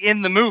see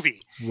in the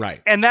movie.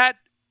 Right. And that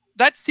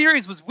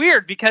series was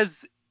weird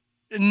because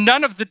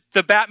none of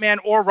the Batman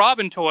or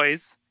Robin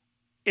toys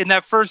in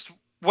that first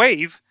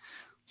wave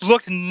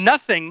looked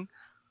nothing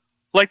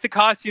like the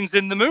costumes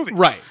in the movie.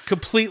 Right.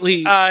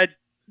 Completely.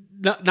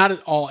 Not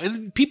at all.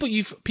 And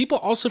people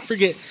also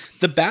forget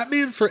the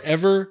Batman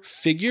Forever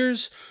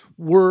figures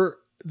were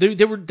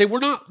they were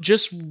not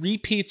just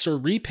repeats or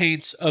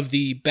repaints of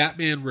the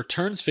Batman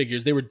Returns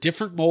figures. They were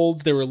different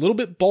molds. They were a little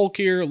bit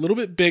bulkier, a little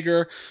bit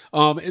bigger.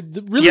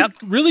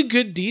 Really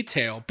good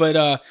detail.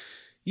 But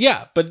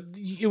but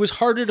it was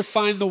harder to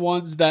find the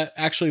ones that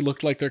actually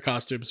looked like their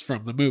costumes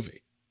from the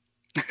movie.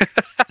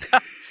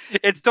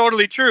 It's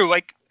totally true.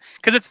 Like,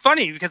 because it's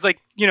funny because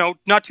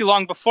not too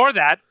long before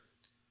that.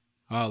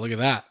 Oh, look at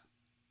that.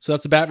 So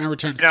that's the Batman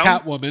Returns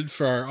Catwoman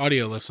for our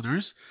audio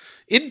listeners.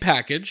 In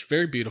package,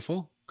 very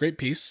beautiful. Great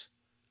piece.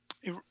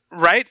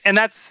 Right? And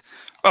that's,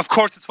 of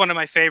course, it's one of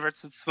my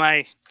favorites. That's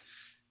when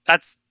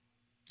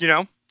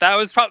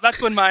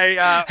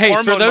my hey,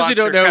 hormone for those who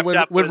don't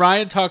know, when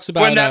Ryan talks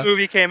about when that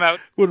movie came out,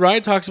 when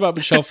Ryan talks about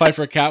Michelle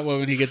Pfeiffer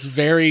Catwoman, he gets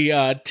very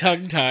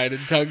tongue-tied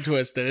and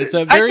tongue-twisted. It's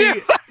a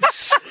very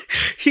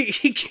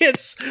he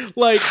gets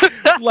like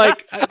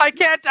I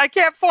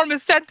can't form a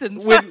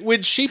sentence.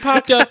 When she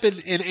popped up in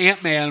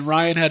Ant-Man,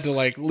 Ryan had to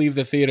leave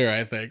the theater.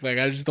 I think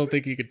I just don't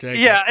think he could take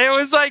it. Yeah, it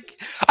was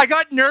I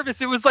got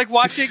nervous. It was like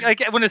watching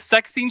when a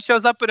sex scene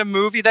shows up in a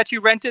movie that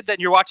you rented that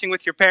you're watching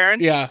with your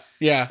parents.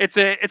 Yeah. It's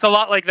a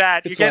lot like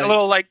that. You get a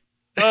little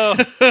oh,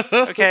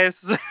 okay,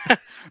 this is a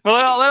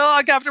little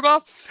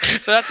uncomfortable.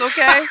 But that's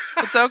okay.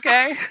 It's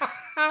okay.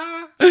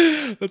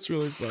 That's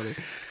really funny.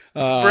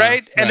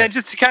 Right? And then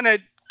just to kind of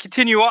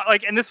continue on,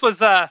 and this was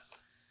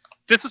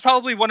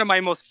probably one of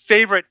my most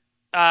favorite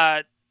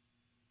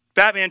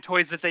Batman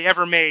toys that they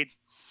ever made.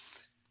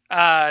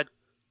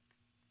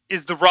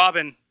 Is the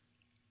Robin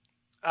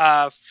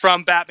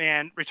from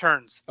Batman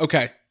Returns.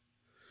 Okay.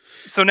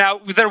 So now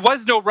there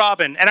was no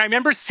Robin, and I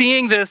remember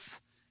seeing this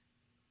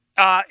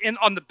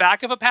on the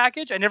back of a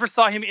package. I never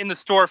saw him in the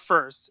store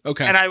first.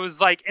 Okay. And I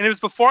was and it was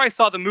before I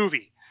saw the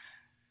movie.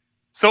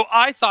 So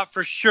I thought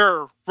for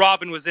sure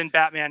Robin was in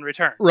Batman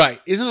Returns. Right.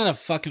 Isn't that a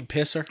fucking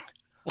pisser?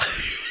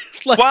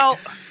 Well,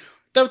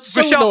 that's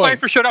so Michelle annoying.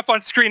 Pfeiffer showed up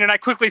on screen, and I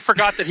quickly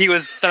forgot that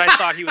I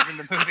thought he was in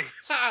the movie.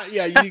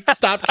 Yeah, you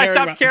stopped caring. I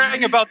stopped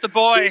caring about the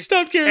boy. You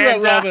stopped caring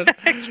about Robin.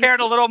 I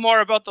cared a little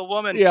more about the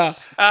woman. Yeah.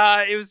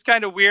 It was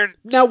kind of weird.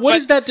 Now, what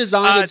is that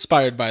design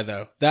inspired by,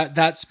 though?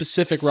 That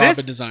specific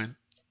Robin design?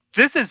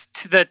 This is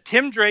the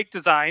Tim Drake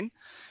design.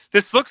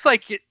 This looks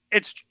like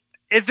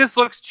this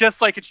looks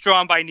just like it's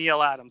drawn by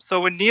Neil Adams. So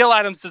when Neil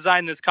Adams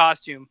designed this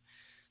costume,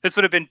 this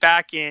would have been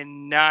back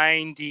in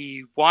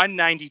 91,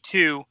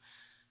 92.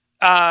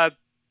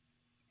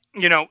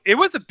 It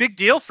was a big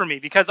deal for me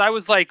because I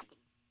was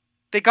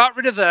they got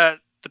rid of the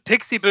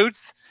pixie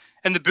boots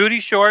and the booty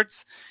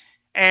shorts.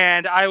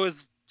 And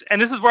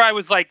this is where I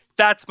was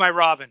that's my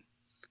Robin.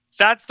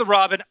 That's the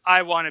Robin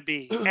I want to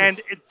be.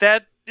 And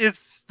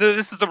this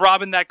is the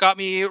Robin that got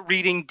me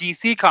reading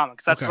DC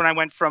comics. That's when I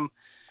went from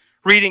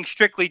reading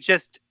strictly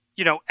just,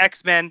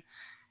 X-Men.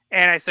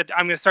 And I said,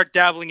 I'm going to start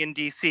dabbling in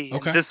DC.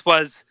 Okay. And this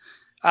was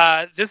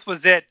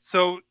it.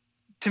 So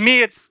to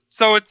me,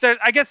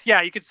 I guess,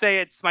 yeah, you could say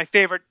it's my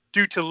favorite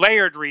due to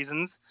layered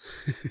reasons.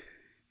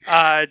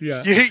 For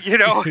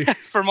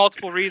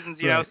multiple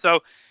reasons, right. So,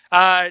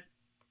 and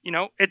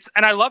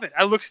I love it.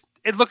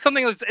 It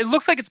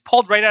looks like it's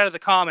pulled right out of the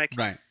comic.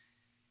 Right.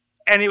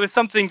 And it was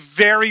something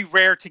very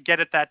rare to get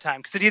at that time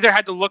because it either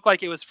had to look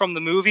like it was from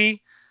the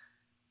movie,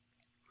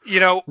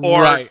 or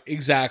right,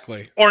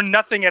 exactly, or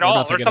nothing at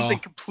all, or something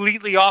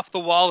completely off the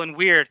wall and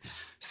weird.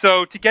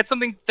 So to get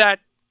something that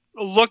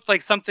looked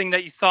like something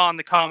that you saw in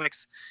the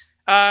comics,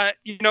 to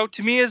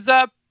me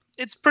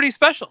it's pretty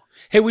special.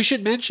 Hey, we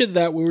should mention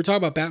that when we were talking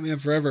about Batman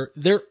Forever,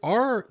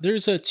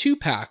 there's a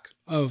 2-pack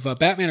of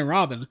Batman and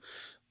Robin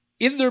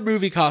in their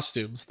movie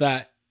costumes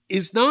that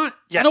is not,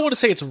 I don't want to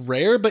say it's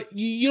rare, but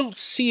you don't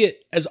see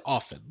it as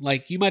often.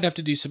 You might have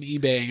to do some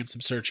eBaying and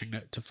some searching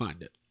to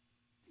find it.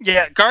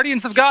 Yeah,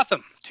 Guardians of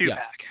Gotham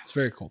 2-pack. Yeah, it's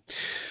very cool.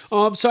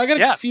 So I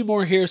got a few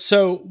more here.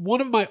 So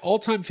one of my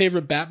all-time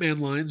favorite Batman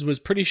lines was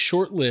pretty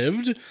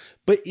short-lived,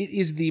 but it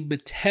is the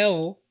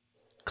Mattel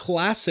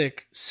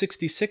classic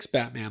 66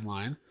 Batman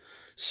line.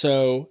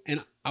 So,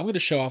 and I'm going to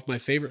show off my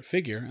favorite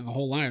figure in the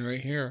whole line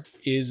right here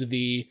is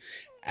the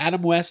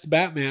Adam West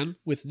Batman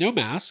with no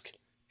mask.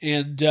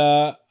 And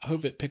I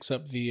hope it picks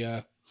up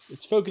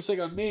it's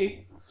focusing on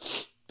me.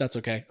 That's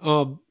okay.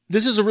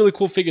 This is a really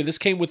cool figure. This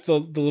came with the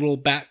little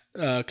Bat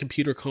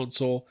computer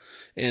console.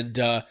 And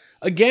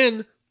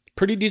again,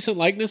 pretty decent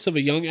likeness of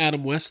a young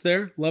Adam West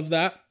there. Love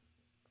that.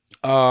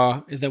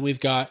 And then we've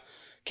got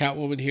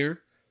Catwoman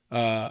here.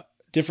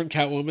 different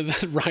Catwoman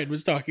that Ryan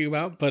was talking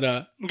about, but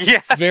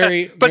Yeah,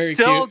 very but very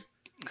still, cute.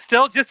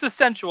 still just as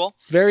sensual.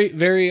 Very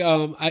very.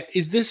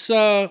 Is this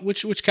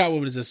which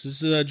Catwoman is this? Is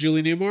this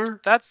Julie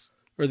Newmar That's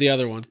or the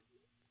other one?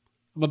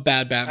 I'm a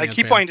bad Batman. I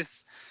keep fan. wanting to.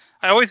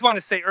 I always want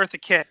to say Eartha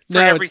Kitt. For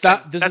No, everything. it's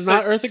not. This That's is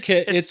not it. Eartha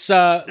Kitt. It's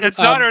not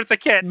Eartha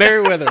Kitt.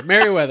 Merriweather.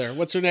 Merriweather.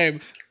 What's her name?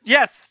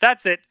 Yes,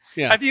 that's it.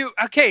 Yeah. Have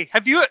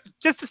you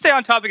just to stay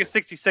on topic of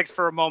 66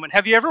 for a moment,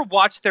 have you ever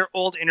watched their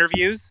old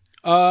interviews?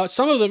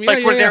 Some of them, yeah,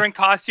 Like where yeah. they're in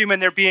costume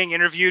and they're being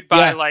interviewed by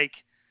Yeah.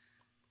 like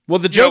Well,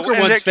 the you know, Joker and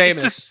one's they're- it's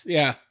famous.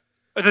 Yeah.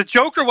 the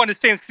Joker one is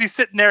famous because he's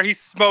sitting there, he's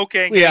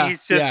smoking, Yeah, and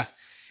he's just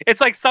yeah.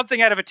 it's like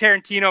something out of a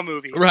Tarantino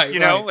movie. Right, You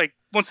know, right. like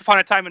Once Upon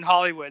a Time in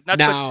Hollywood.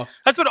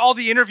 That's what all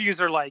the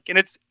interviews are like. And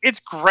it's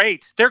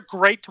great. They're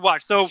great to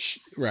watch. So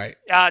Right.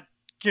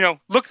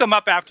 look them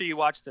up after you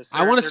watch this.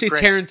 I want to see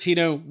great.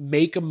 Tarantino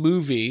make a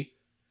movie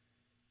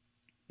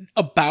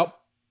about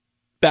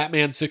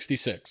Batman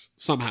 66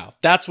 somehow.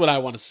 That's what I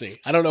want to see.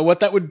 I don't know what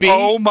that would be.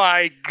 Oh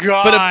my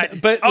god!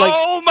 but, like,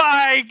 oh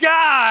my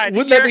god!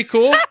 Wouldn't that be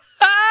cool?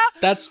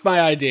 That's my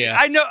idea.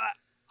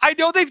 I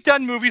know they've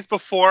done movies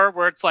before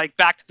where it's like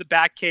Back to the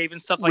Batcave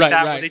and stuff like Right,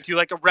 that, right. where they do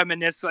like a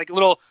reminisce, like a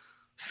little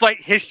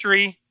slight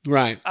history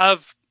Right.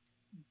 of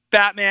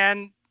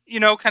Batman,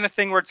 kind of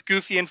thing where it's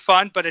goofy and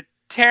fun. But a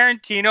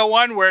Tarantino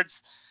one where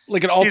it's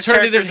Like an these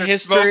alternative characters are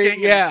history. smoking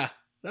and- Yeah.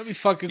 That'd be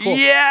fucking cool.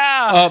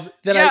 yeah,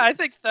 Then I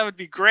think that would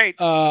be great.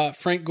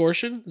 Frank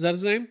Gorshin, is that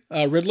his name?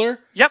 Riddler?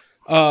 Yep.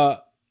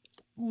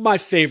 My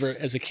favorite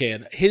as a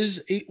kid.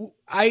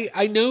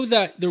 I know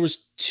that there was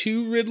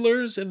 2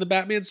 Riddlers in the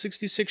Batman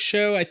 66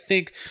 show. I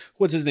think,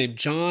 what's his name?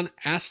 John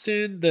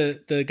Astin,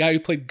 the guy who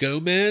played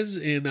Gomez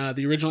in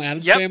the original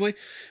Addams Yep. Family.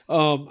 I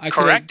could have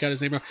Correct. got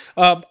his name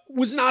wrong.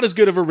 Was not as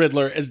good of a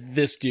Riddler as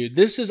this dude.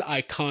 This is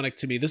iconic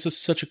to me. This is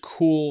such a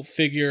cool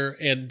figure,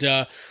 and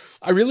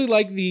I really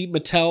like the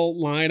Mattel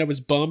line. I was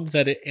bummed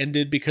that it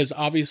ended because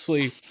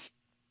obviously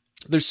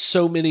there's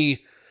so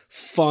many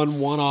fun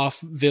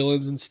one-off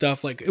villains and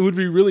stuff. Like, it would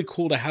be really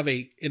cool to have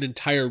an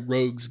entire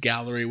rogues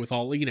gallery with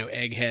all,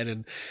 Egghead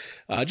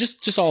and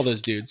just all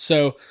those dudes.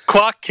 So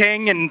Clock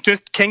King and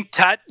just King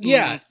Tut.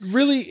 yeah,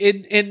 really.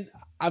 And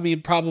I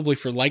mean, probably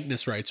for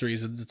likeness rights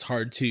reasons, it's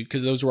hard to,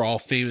 because those were all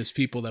famous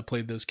people that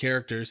played those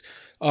characters.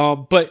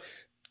 But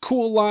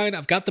cool line.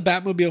 I've got the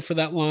Batmobile for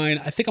that line.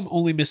 I think I'm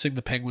only missing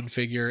the Penguin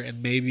figure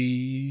and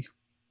maybe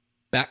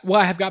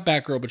I have got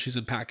Batgirl, but she's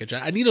in package.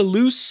 I need a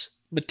loose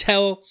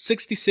Mattel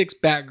 66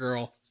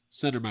 Batgirl.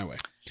 Send her my way.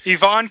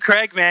 Yvonne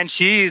Craig, man,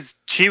 she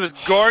was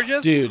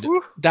gorgeous. Dude,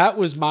 Woo. that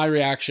was my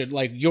reaction.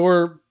 Like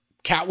your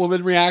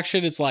Catwoman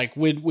reaction. It's like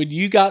when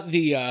you got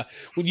the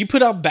when you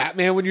put on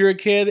Batman when you're a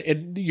kid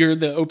and you're in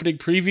the opening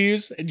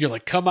previews and you're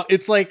like, come on,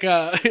 it's like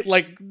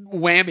like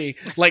whammy,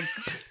 like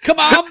come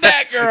on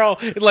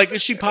Batgirl, and like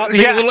she pops,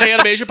 Yeah. a little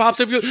animation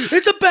pops up, you go,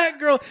 it's a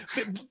Batgirl.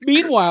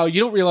 Meanwhile, you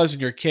don't realize when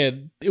you're a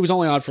kid, it was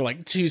only on for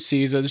like 2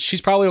 seasons.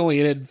 She's probably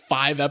only in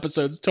 5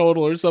 episodes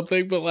total or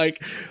something, but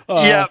like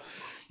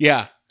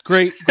yeah.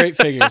 Great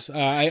figures.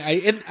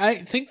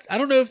 I think, I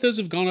don't know if those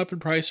have gone up in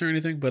price or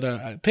anything,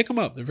 but pick them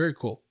up. They're very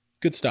cool.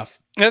 Good stuff.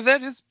 Yeah,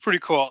 that is pretty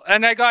cool.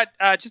 And I got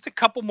just a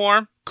couple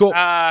more Cool.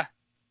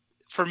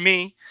 for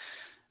me.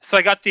 So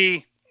I got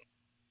the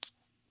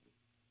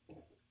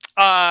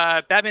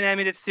Batman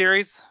animated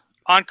series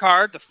on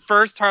card, the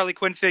first Harley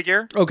Quinn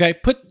figure. Okay,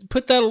 put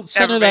that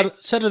center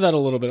Everybody. that a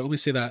little bit. Let me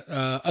see that.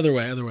 Other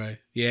way.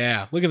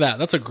 Yeah, look at that.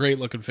 That's a great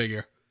looking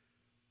figure.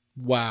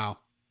 Wow.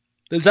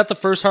 Is that the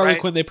first Harley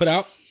Right. Quinn they put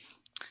out?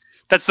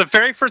 That's the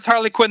very first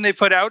Harley Quinn they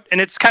put out,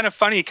 and it's kind of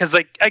funny because,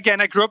 like, again,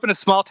 I grew up in a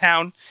small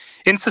town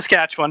in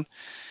Saskatchewan,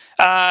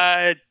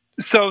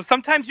 so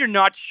sometimes you're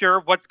not sure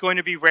what's going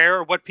to be rare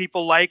or what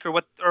people like or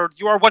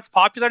what's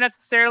popular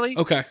necessarily.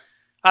 Okay.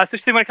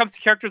 Especially when it comes to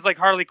characters like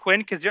Harley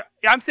Quinn, because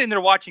I'm sitting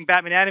there watching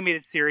Batman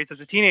animated series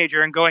as a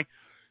teenager and going,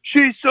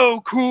 "She's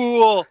so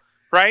cool,"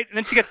 right? And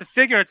then she gets a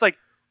figure, and it's like,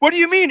 "What do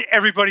you mean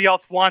everybody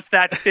else wants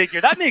that figure?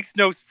 That makes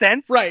no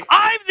sense." Right.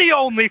 I'm the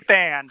only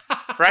fan,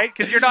 right?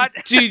 Because you're not.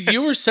 Dude,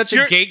 you were such a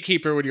You're-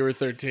 gatekeeper when you were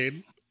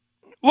 13.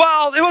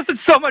 Well, it wasn't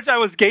so much I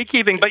was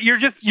gatekeeping, but you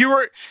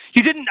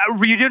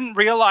didn't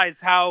realize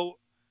how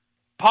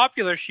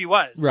popular she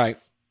was. Right.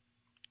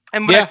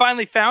 And when Yeah. I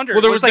finally found her,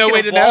 Well, there it was was like no in way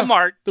a to know.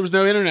 Walmart. There was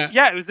no internet.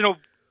 Yeah, it was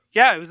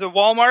a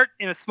Walmart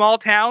in a small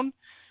town,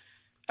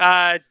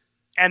 and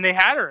they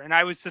had her, and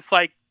I was just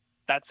like,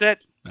 "That's it.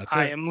 That's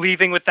I it. am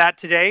leaving with that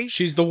today.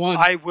 She's the one.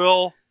 I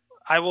will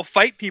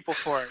fight people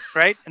for it,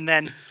 right?" And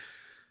then,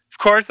 of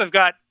course, I've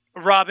got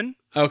Robin.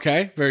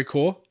 Okay, very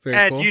cool. Very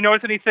And cool. do you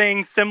notice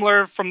anything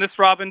similar from this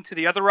Robin to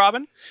the other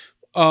Robin?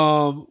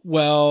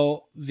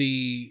 Well,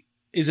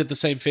 is it the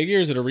same figure?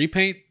 Is it a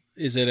repaint?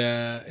 Is it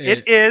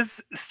It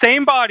is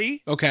same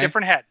body, Okay.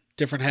 different head.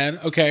 different head?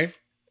 Okay.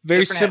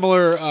 Very Different head.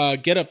 similar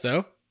get up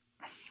though.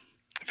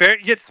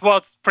 It's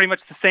pretty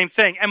much the same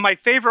thing. And my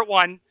favorite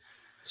one,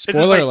 Spoiler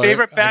this is my alert,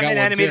 favorite I got Batman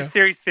one animated too.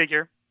 series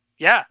figure.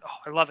 Yeah,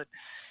 I love it.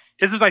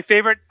 This is my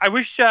favorite. I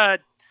wish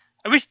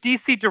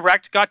DC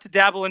Direct got to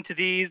dabble into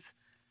these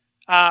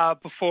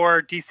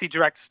before DC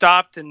Direct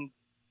stopped, and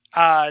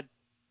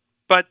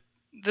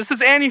this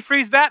is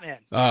antifreeze Batman.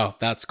 Oh,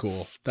 that's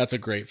cool. That's a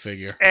great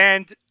figure.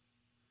 And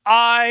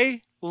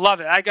I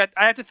love it. I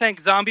have to thank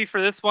Zombie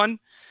for this one.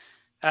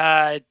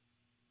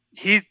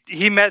 He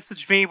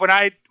messaged me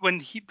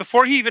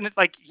before he even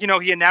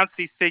he announced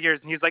these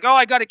figures, and he's like, "Oh,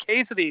 I got a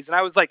case of these," and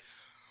I was like,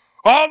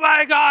 "Oh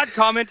my god!"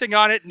 commenting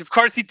on it, and of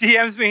course he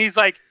DMs me. He's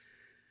like,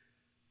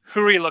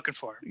 "Who are you looking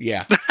for?"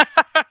 Yeah,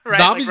 right,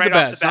 Zombie's like, right the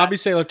off best. the bat. Zombie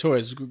Sailor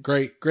Toys,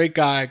 great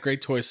guy,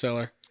 great toy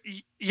seller.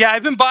 Yeah,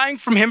 I've been buying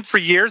from him for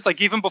years,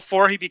 like even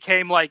before he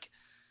became like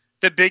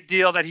the big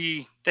deal that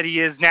he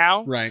is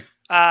now. Right.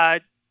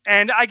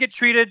 And I get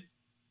treated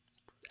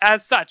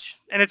as such,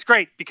 and it's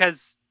great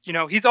because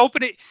he's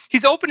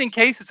opening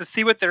cases to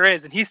see what there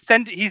is, and he's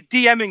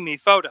DMing me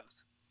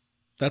photos.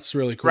 That's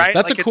really cool. Right?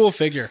 That's Like, a cool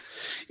figure.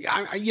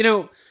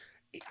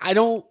 I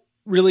don't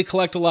really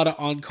collect a lot of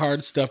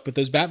on-card stuff, but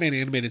those Batman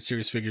animated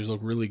series figures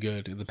look really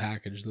good in the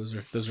package. Those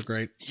are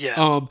great.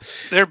 Yeah,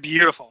 they're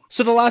beautiful.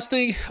 So the last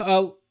thing,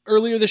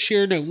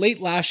 late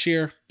last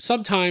year,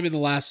 sometime in the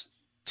last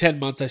 10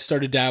 months, I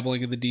started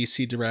dabbling in the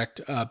DC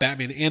Direct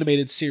Batman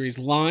animated series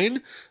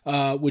line,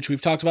 which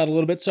we've talked about a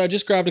little bit. So I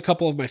just grabbed a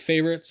couple of my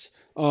favorites.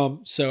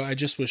 So I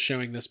just was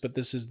showing this, but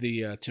this is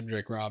the Tim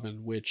Drake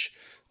Robin, which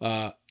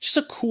just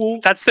a cool.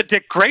 That's the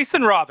Dick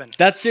Grayson Robin.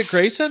 That's Dick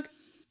Grayson?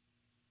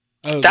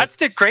 Oh, that's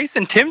Dick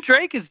Grayson. Tim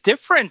Drake is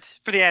different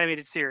for the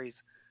animated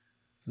series.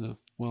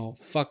 Well,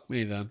 fuck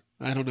me then.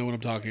 I don't know what I'm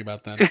talking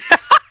about then.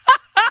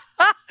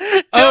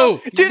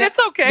 Dude, it's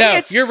okay.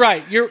 No, you're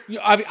right.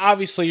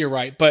 Obviously you're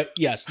right. But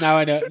yes, now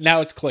I know.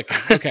 Now it's clicking.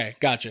 Okay,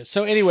 gotcha.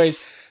 So, anyways,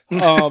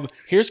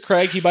 here's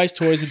Craig. He buys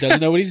toys and doesn't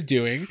know what he's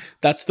doing.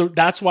 That's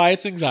why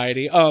it's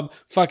anxiety.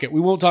 Fuck it.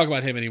 We won't talk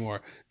about him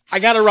anymore. I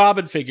got a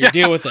Robin figure.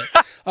 Deal with it.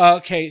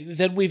 Okay,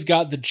 then we've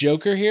got the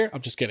Joker here.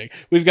 I'm just kidding.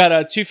 We've got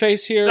a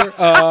Two-Face here.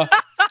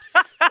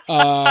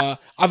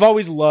 I've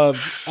always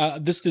loved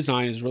this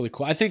design is really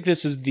cool. I think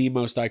this is the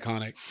most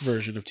iconic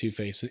version of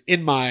Two-Face,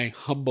 in my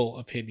humble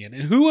opinion.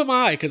 And who am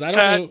I? Because I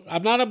don't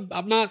know.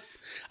 I'm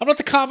not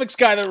the comics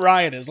guy that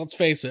Ryan is. Let's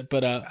face it.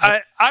 But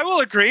I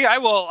will agree. I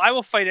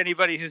will fight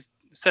anybody who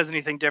says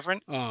anything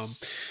different.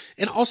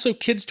 And also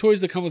kids' toys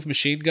that come with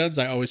machine guns.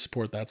 I always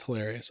support that. It's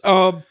hilarious.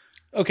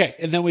 Okay,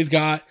 and then we've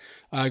got.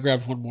 I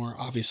grabbed one more.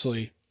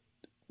 Obviously,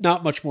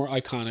 not much more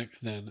iconic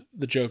than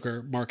the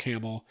Joker, Mark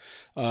Hamill.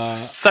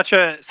 Such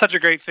a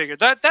great figure.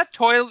 That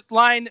toy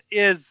line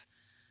is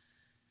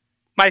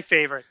my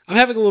favorite. I'm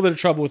having a little bit of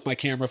trouble with my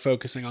camera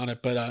focusing on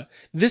it, but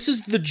this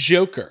is the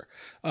Joker.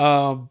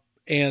 And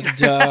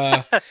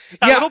that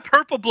little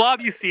purple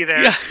blob you see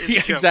there.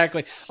 Yeah,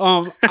 exactly.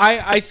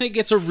 I think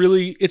it's a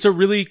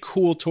really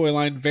cool toy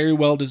line, very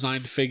well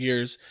designed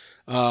figures.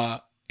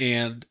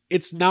 And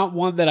it's not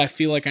one that I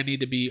feel like I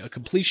need to be a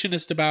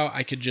completionist about.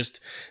 I can just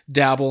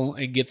dabble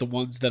and get the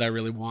ones that I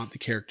really want, the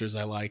characters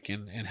I like,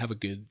 and have a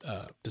good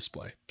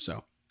display.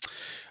 So,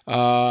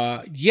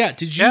 I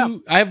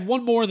have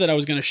one more that I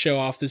was going to show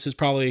off. This is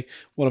probably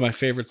one of my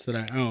favorites that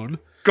I own.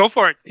 Go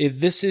for it.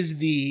 This is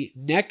the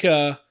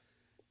NECA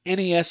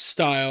NES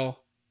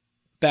style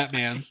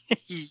Batman.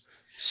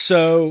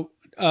 So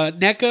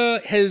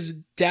NECA has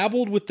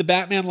dabbled with the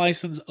Batman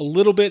license a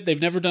little bit.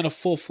 They've never done a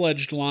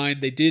full-fledged line.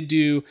 They did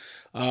do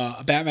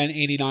a Batman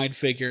 89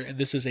 figure, and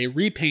this is a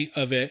repaint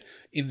of it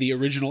in the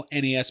original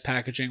NES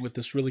packaging with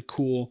this really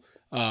cool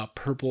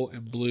purple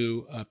and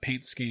blue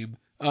paint scheme.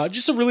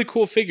 Just a really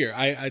cool figure.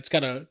 It's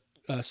got a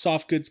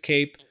soft goods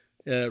cape,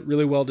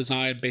 really well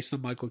designed, based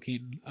on Michael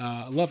Keaton.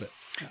 I love it.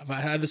 Have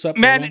I had this up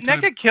for a long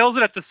time? NECA kills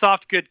it at the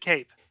soft good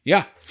cape.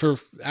 Yeah,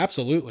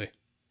 absolutely.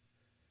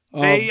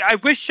 I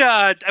wish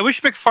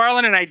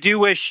McFarlane, and I do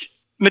wish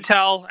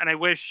Mattel, and I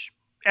wish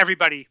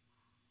everybody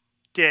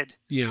did.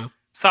 Yeah.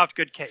 Soft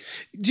good cape.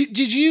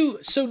 Did you?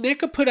 So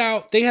NECA put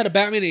out. They had a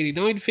Batman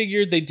 89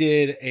 figure. They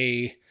did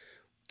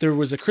There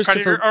was a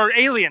Christopher Predator, or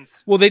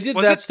Aliens. Well, they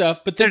did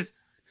stuff, but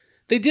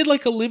they did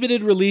like a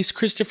limited release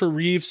Christopher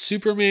Reeve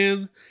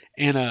Superman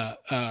and a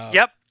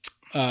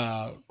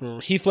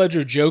Heath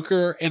Ledger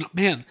Joker, and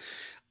man,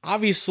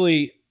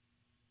 obviously,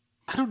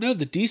 I don't know,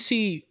 the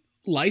DC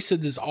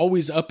license is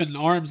always up in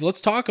arms.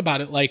 Let's talk about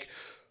it. Like,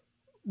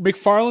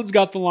 McFarlane's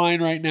got the line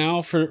right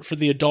now for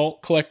the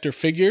adult collector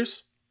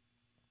figures.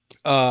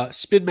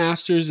 Spin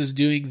Masters is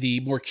doing the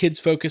more kids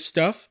focused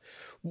stuff.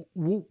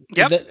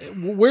 Yep.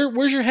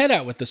 Where's your head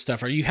at with this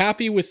stuff? Are you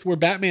happy with where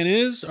Batman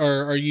is,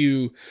 or are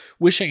you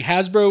wishing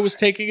Hasbro was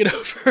taking it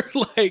over?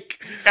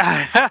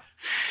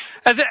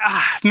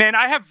 Man,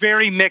 I have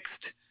very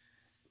mixed.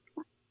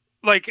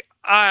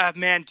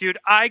 Dude,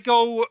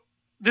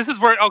 this is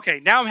where,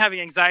 okay, now I'm having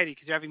anxiety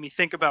because you're having me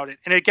think about it.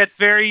 And it gets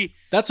very...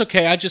 That's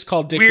okay. I just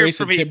called Dick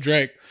Grayson Tim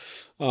Drake.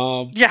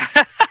 Yeah.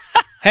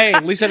 Hey,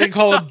 at least I didn't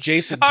call him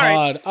Jason Todd.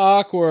 Right.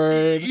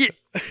 Awkward.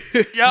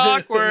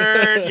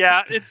 Awkward.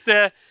 Yeah, it's...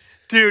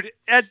 dude,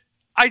 I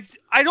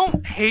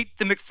don't hate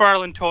the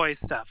McFarlane toy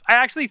stuff. I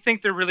actually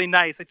think they're really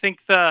nice. I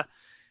think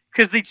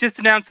because they just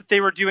announced that they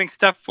were doing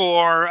stuff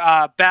for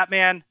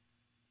Batman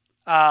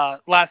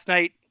last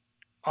night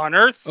on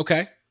Earth.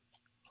 Okay.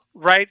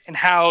 Right, and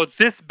how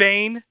this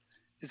Bane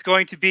is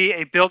going to be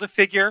a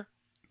Build-A-Figure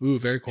Ooh,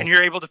 very cool. And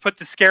you're able to put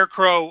the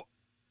Scarecrow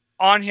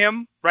on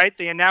him, right?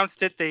 They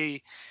announced it.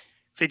 They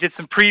did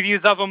some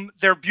previews of them.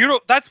 They're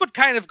beautiful. That's what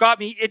kind of got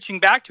me itching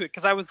back to it,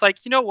 because I was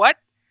like, you know what?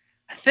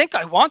 I think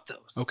I want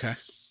those. Okay.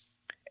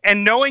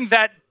 And knowing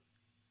that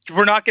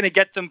we're not going to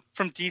get them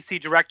from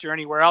DC Direct or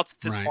anywhere else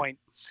at this point,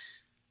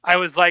 I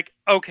was like,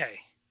 okay,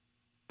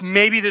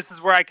 maybe this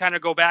is where I kind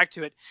of go back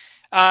to it.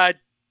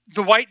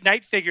 The White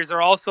Knight figures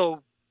are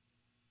also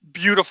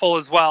beautiful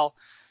as well.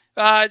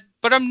 But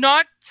I'm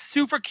not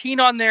super keen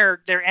on their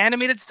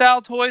animated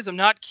style toys. I'm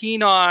not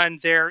keen on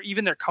their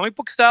comic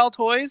book style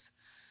toys.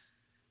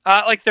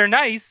 Like, they're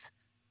nice,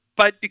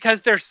 but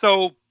because they're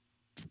so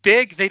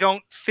big, they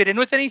don't fit in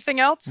with anything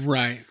else.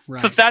 Right.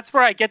 So that's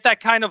where I get that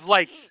kind of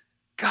like,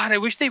 God, I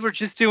wish they were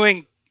just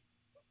doing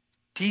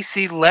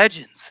DC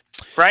Legends,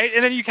 right?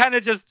 And then you kind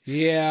of just...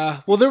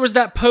 Yeah. Well, there was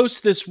that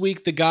post this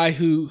week, the guy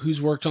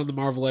who's worked on the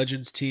Marvel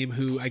Legends team,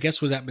 who I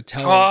guess was at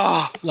Mattel.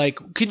 Oh.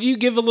 Like, could you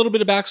give a little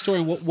bit of backstory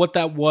on what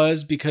that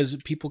was? Because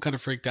people kind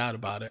of freaked out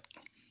about it.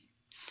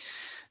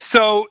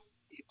 So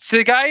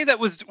the guy that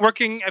was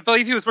working, I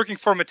believe he was working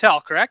for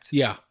Mattel, correct?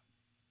 Yeah.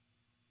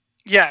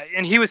 Yeah,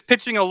 and he was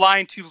pitching a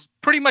line to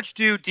pretty much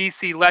do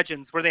DC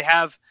Legends, where they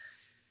have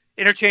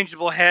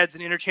interchangeable heads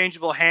and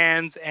interchangeable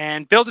hands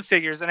and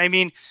Build-A-Figures. And I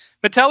mean,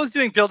 Mattel was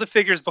doing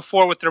Build-A-Figures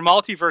before with their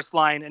Multiverse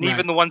line, and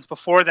even the ones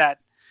before that.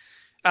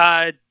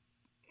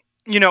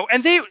 You know,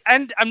 and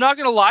I'm not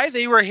going to lie,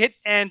 they were hit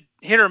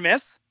or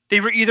miss. They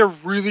were either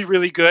really,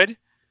 really good,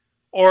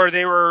 or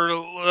they were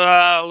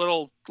a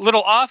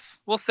little off,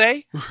 we'll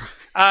say.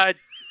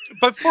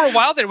 But for a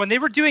while there, when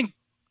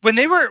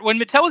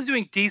Mattel was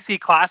doing DC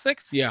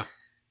Classics, yeah,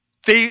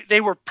 they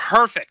were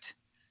perfect.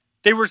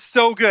 They were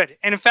so good.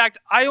 And in fact,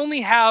 I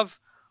only have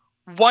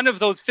one of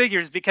those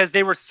figures because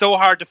they were so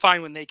hard to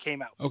find when they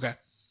came out. Okay. Gotcha.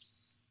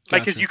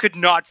 Like, because you could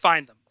not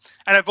find them.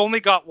 And I've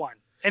only got one.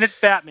 And it's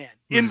Batman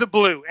in the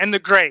blue and the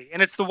gray.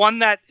 And it's the one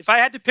that, if I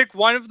had to pick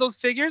one of those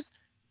figures,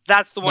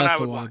 that's the one I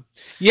would want.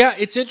 Yeah,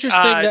 it's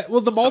interesting that,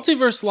 the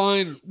Multiverse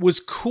line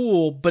was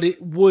cool, but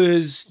it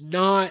was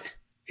not...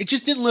 It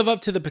just didn't live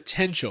up to the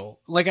potential.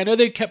 Like, I know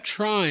they kept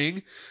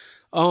trying.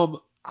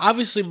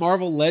 Obviously,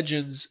 Marvel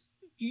Legends...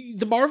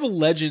 The Marvel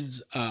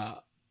Legends,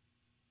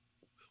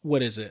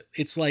 what is it?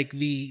 It's like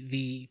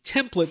the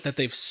template that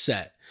they've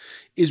set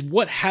is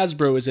what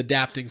Hasbro is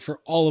adapting for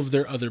all of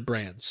their other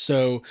brands.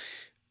 So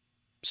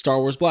Star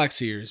Wars Black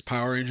Series,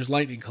 Power Rangers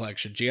Lightning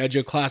Collection, G.I.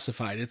 Joe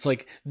Classified. It's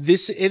like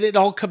this, and it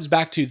all comes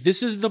back to,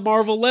 this is the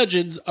Marvel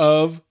Legends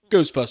of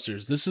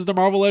Ghostbusters. This is the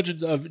Marvel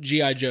Legends of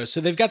G.I. Joe. So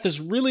they've got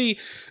this really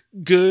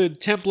good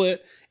template,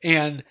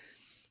 and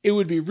it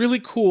would be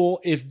really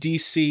cool if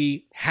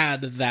DC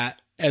had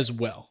that as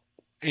well.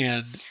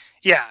 And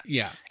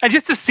yeah, and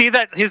just to see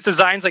that his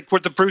designs, like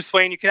with the Bruce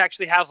Wayne, you could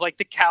actually have like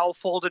the cowl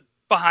folded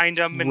behind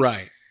him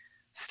and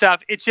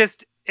stuff.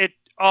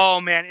 Oh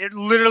man, it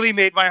literally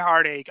made my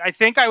heart ache. I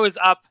think I was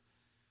up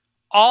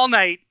all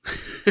night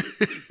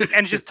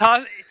and just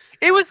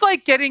it was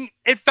like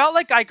it felt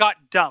like I got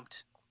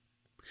dumped.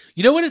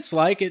 You know what it's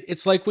like?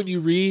 It's like when you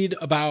read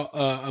about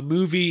a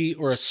movie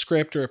or a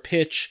script or a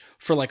pitch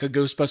for like a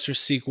Ghostbusters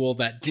sequel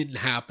that didn't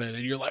happen,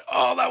 and you're like,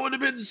 oh, that would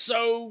have been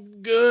so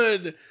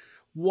good.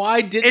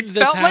 Why didn't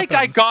this happen? It felt like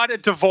I got a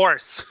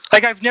divorce.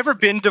 Like, I've never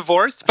been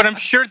divorced, but I'm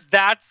sure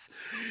that's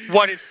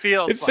what it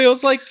feels like. It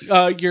feels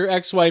like your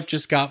ex-wife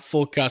just got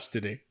full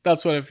custody.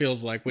 That's what it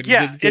feels like when you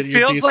didn't get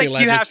your DC like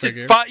Legends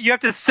figure. You have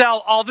to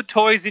sell all the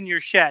toys in your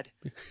shed.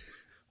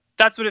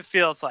 That's what it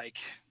feels like.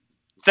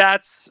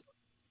 That's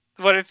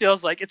what it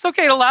feels like. It's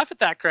okay to laugh at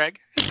that, Craig.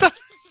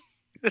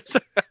 It's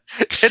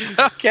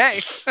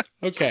okay.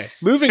 Okay,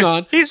 moving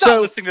on. He's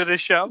not listening to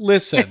this show.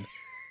 Listen.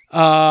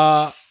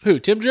 Who?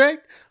 Tim Drake?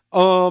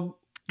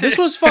 This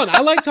was fun.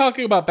 I like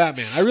talking about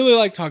Batman. I really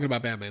like talking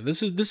about Batman.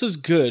 This is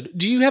good.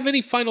 Do you have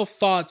any final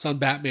thoughts on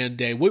Batman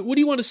Day? What do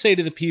you want to say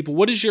to the people?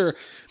 What is your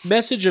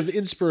message of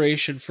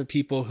inspiration for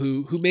people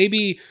who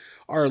maybe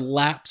are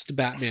lapsed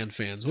Batman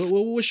fans?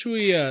 What should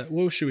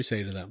we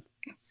say to them?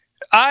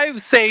 I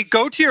say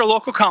go to your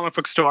local comic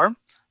book store,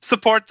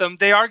 support them.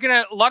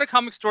 A lot of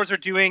comic stores are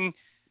doing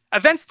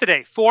events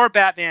today for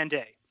Batman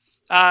Day.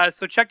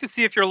 So check to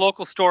see if your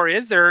local store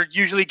is. They're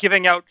usually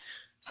giving out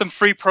some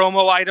free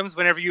promo items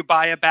whenever you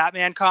buy a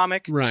Batman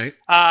comic. Right.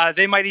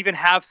 They might even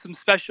have some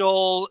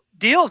special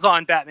deals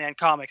on Batman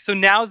comics. So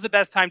now's the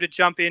best time to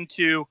jump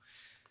into,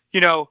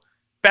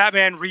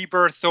 Batman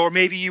Rebirth, or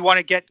maybe you want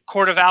to get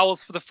Court of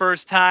Owls for the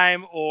first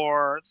time,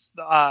 or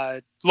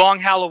Long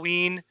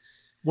Halloween.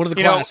 One of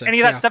the classics.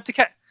 Any of that stuff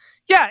to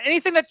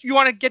anything that you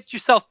want to get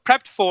yourself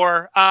prepped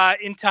for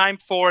in time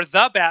for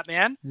the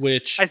Batman.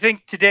 Which I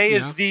think today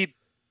is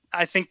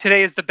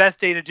the best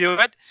day to do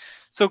it.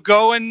 So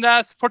go and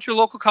support your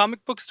local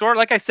comic book store.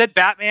 Like I said,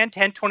 Batman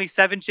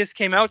 1027 just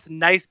came out. It's a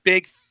nice,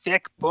 big,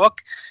 thick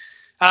book.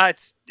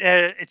 It's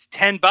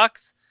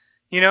 $10.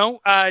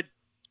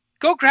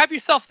 Go grab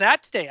yourself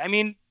that today. I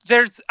mean,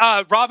 there's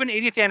Robin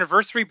 80th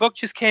anniversary book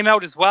just came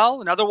out as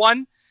well. Another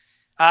one,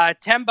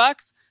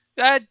 $10.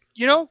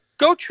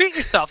 Go treat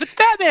yourself. It's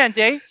Batman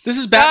Day. This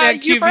is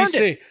Batman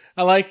QVC.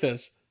 I like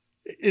this.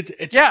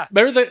 Yeah.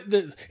 Remember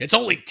it's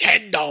only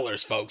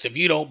 $10, folks. If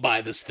you don't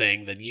buy this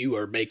thing, then you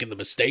are making the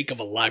mistake of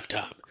a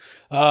lifetime.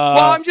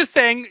 Well, I'm just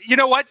saying, you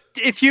know what?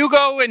 If you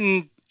go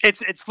and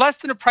it's less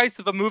than the price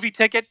of a movie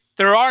ticket,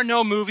 there are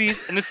no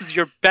movies, and this is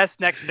your best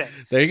next thing.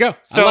 There you go.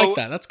 So, I like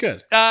that. That's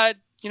good.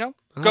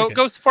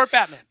 Go support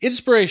Batman.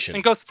 Inspiration.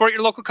 And go support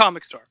your local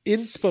comic store.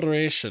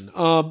 Inspiration.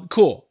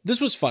 Cool. This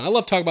was fun. I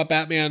love talking about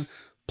Batman.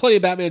 Plenty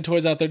of Batman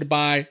toys out there to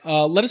buy.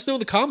 Let us know in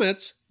the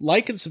comments.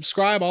 Like and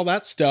subscribe, all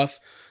that stuff.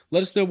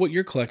 Let us know what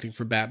you're collecting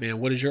for Batman.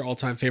 What is your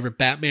all-time favorite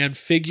Batman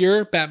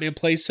figure, Batman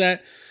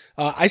playset?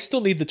 I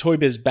still need the Toy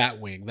Biz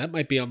Batwing. That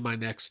might be on my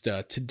next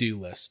to-do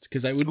list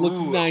because I would look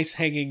nice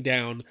hanging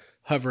down,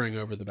 hovering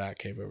over the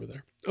Batcave over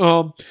there.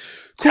 Cool.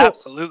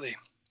 Absolutely.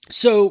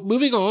 So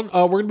moving on,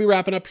 we're going to be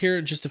wrapping up here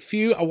in just a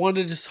few. I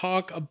wanted to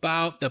talk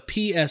about the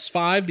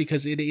PS5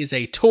 because it is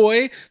a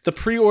toy. The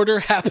pre-order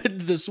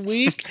happened this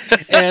week,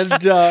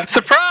 and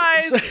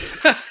surprise!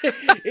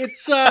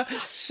 It's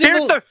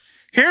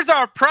here's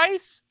our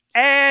price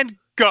and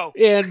go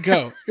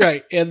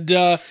right.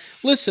 And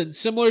listen,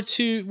 similar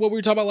to what we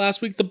were talking about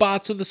last week, the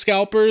bots and the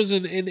scalpers,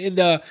 and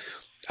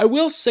I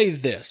will say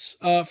this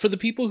for the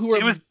people who are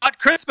it was not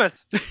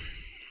Christmas.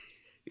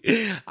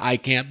 I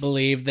can't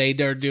believe they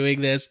are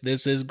doing this.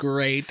 This is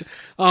great.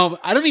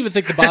 I don't even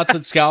think the bots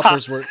and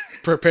scalpers were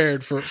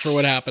prepared for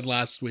what happened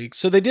last week.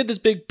 So they did this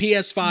big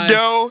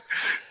PS5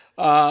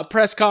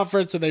 press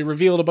conference, and they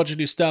revealed a bunch of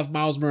new stuff,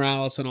 Miles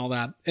Morales and all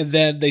that. And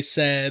then they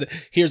said,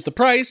 here's the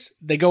price.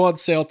 They go on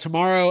sale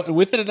tomorrow. And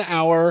within an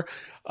hour,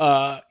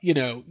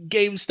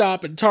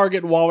 GameStop and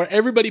Target and Walmart,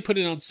 everybody put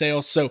it on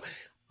sale. So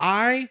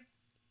I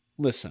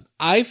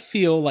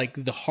feel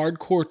like the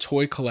hardcore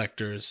toy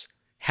collectors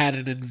had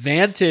an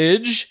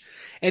advantage.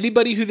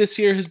 Anybody who this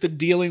year has been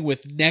dealing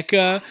with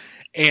NECA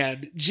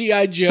and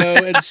G.I. Joe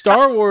and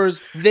Star Wars,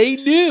 they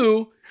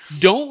knew,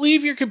 don't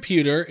leave your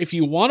computer. If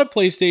you want a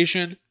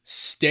PlayStation,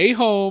 stay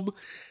home,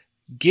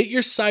 get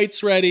your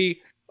sites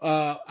ready.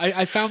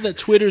 I found that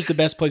Twitter is the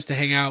best place to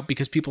hang out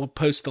because people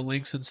post the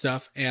links and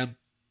stuff. And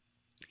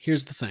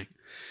here's the thing.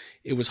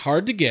 It was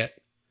hard to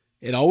get.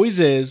 It always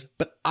is,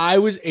 but I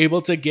was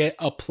able to get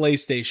a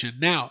PlayStation.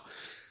 Now,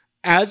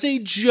 as a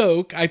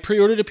joke, I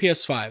pre-ordered a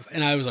PS5,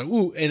 and I was like,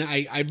 ooh, and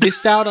I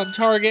missed out on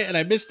Target, and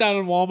I missed out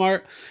on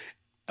Walmart.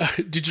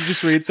 Did you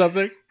just read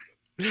something?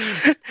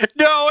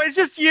 No, it's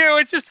just you.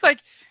 It's just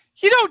like,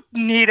 you don't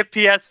need a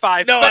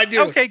PS5. No, I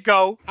do. Okay,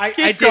 go. I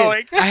Keep did.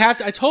 going.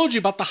 I told you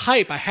about the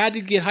hype. I had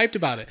to get hyped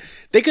about it.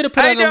 They could have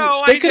put put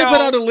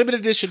out a limited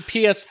edition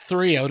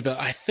PS3. I would have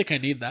been, I think I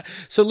need that.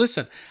 So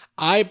listen,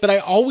 let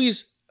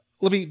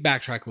me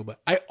backtrack a little bit.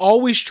 I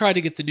always try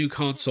to get the new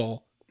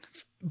console,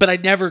 but I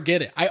never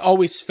get it. I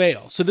always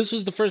fail. So this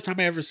was the first time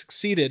I ever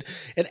succeeded.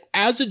 And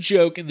as a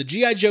joke, in the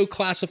G.I. Joe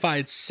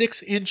Classified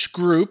 6-inch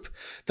group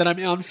that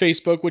I'm on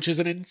Facebook, which is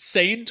an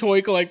insane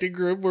toy collecting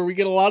group where we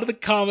get a lot of the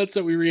comments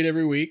that we read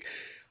every week,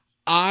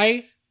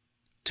 I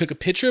took a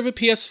picture of a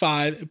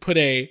PS5 and put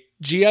a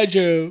G.I.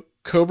 Joe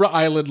Cobra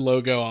Island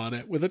logo on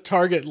it with a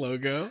Target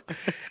logo.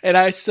 And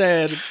I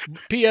said,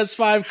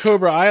 PS5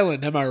 Cobra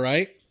Island, am I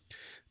right?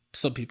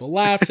 Some people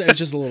laughed. It was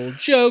just a little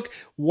joke.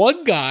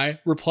 One guy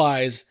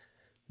replies,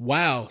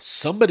 wow,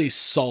 somebody's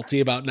salty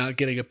about not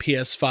getting a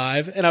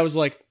PS5. And I was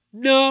like,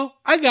 no,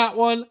 I got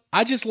one.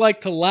 I just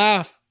like to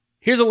laugh.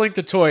 Here's a link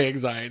to Toy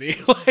Anxiety.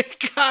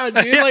 Like, God,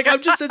 dude,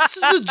 it's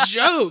just a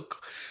joke.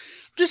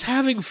 I'm just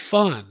having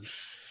fun.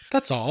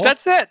 That's all.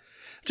 That's it.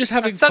 Just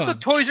having fun. That's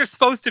what toys are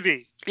supposed to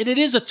be. And it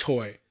is a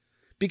toy.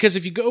 Because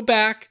if you go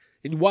back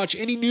and watch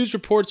any news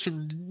reports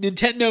from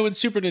Nintendo and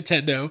Super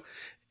Nintendo,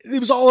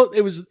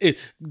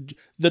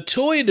 the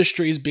toy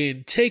industry is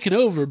being taken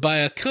over by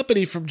a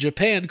company from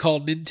Japan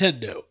called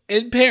Nintendo,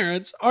 and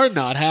parents are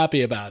not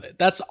happy about it.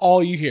 That's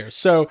all you hear.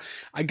 So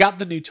I got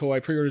the new toy,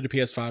 pre-ordered a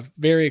PS5,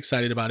 very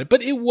excited about it,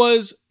 but it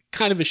was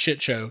kind of a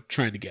shit show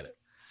trying to get it.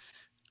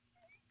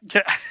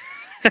 Yeah.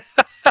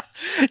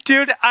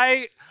 Dude,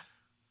 I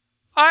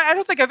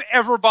don't think I've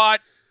ever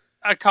bought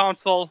a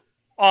console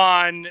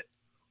on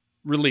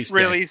release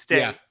day.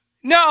 Yeah.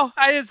 No,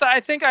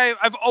 I think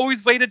I've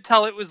always waited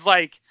till it was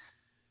like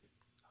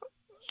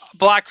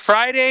Black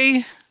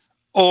Friday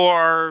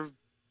or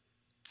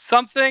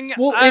something.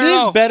 Well, it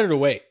is better to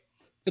wait.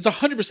 It's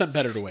 100%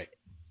 better to wait,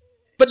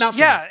 but not for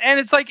me. And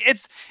it's like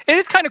it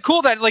is kind of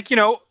cool that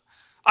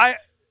I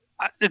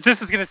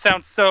this is gonna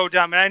sound so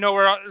dumb, and I know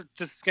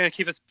this is gonna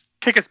kick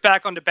us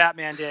back onto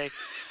Batman Day,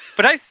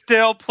 but I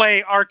still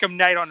play Arkham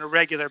Knight on a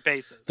regular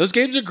basis. Those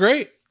games are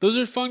great. Those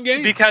are fun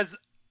games because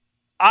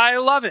I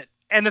love it.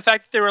 And the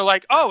fact that they were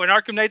like, oh, and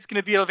Arkham Knight's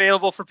going to be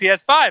available for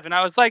PS5. And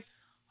I was like,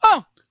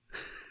 oh,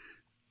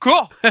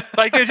 cool.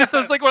 Like, it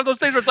was like one of those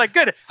things where it's like,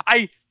 good.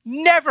 I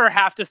never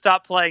have to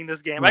stop playing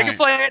this game. Right. I can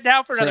play it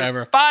now for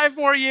another 5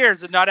 more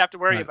years and not have to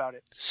worry about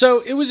it. So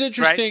it was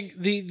interesting.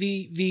 Right?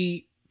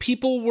 The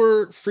people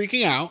were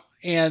freaking out,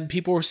 and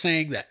people were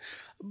saying that.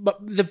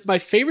 But my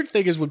favorite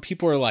thing is when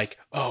people are like,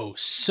 oh,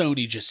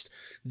 Sony just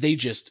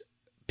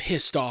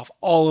pissed off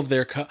all of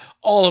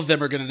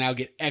them are going to now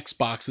get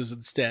Xboxes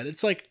instead.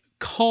 It's like,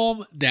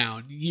 calm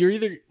down. You're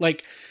either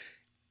like,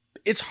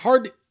 it's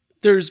hard.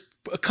 There's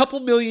a couple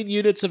million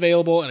units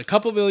available and a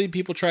couple million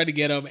people trying to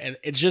get them, and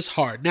it's just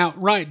hard. Now,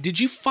 Ryan, did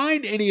you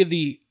find any of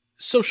the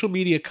social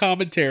media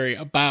commentary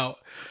about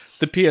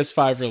the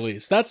PS5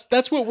 release?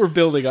 That's what we're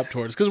building up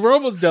towards, because we're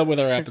almost done with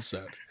our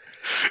episode.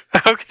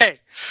 Okay.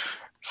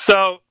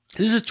 So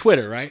This is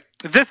Twitter, right?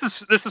 this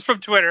is from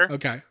Twitter.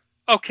 Okay.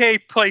 Okay,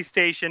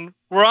 PlayStation,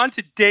 we're on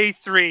to day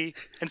 3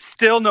 and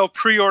still no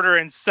pre-order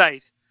in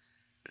sight.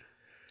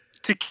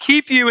 To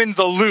keep you in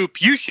the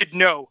loop, you should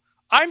know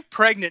I'm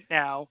pregnant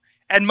now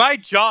and my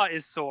jaw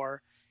is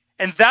sore,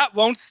 and that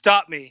won't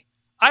stop me.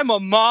 I'm a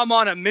mom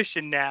on a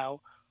mission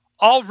now.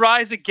 I'll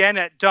rise again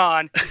at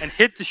dawn and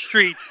hit the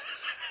streets.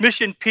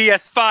 Mission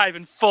PS5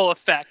 in full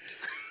effect.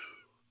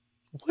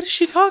 What is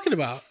she talking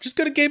about? Just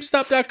go to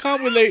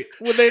GameStop.com when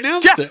they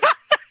announced it.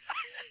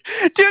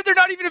 Dude, they're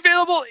not even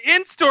available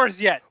in stores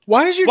yet.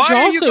 Why is your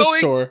jaw so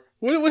sore?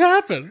 What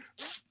happened?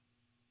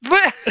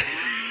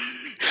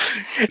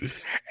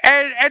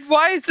 and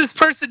why is this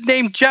person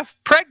named Jeff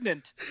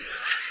pregnant?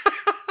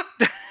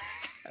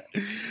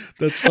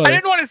 That's funny. I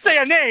didn't want to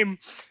say a name,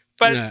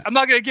 but Yeah. I'm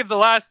not going to give the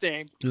last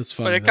name. That's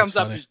funny. But it That's comes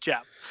up funny. as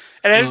Jeff.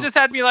 And it just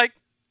had me like,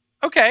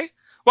 okay,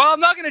 well, I'm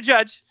not going to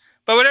judge,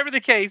 but whatever the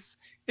case,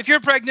 if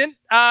you're pregnant,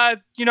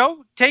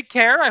 take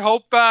care. I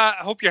hope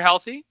you're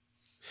healthy.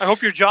 I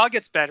hope your jaw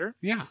gets better.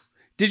 Yeah.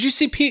 Did you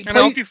see And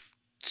I hope you...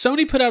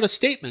 Sony put out a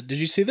statement? Did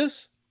you see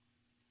this?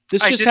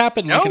 This I just didn't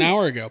happened like an know.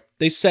 hour ago.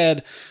 They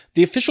said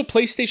the official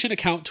PlayStation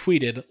account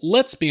tweeted,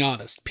 "Let's be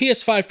honest,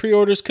 PS5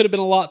 pre-orders could have been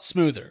a lot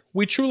smoother.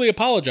 We truly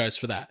apologize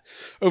for that.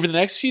 Over the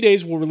next few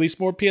days, we'll release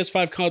more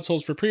PS5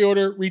 consoles for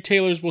pre-order.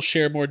 Retailers will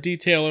share more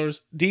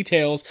details,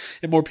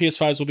 and more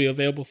PS5s will be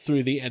available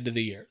through the end of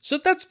the year." So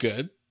that's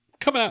good.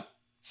 Coming out.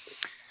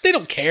 They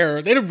don't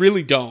care. They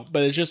really don't.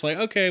 But it's just like,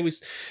 okay,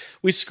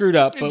 we screwed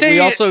up, but we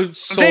also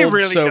sold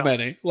really so don't.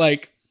 many.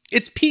 Like,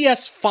 it's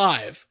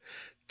PS5.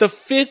 The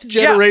 5th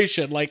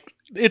generation, like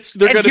they're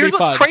going to be here's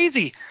fun. what's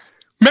crazy.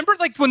 Remember,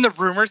 like when the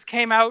rumors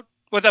came out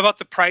about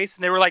the price,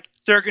 and they were like,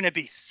 they're going to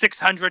be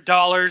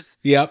 $600,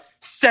 Yep.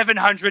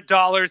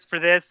 $700 for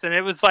this, and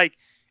it was like,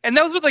 and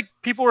those were like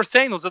people were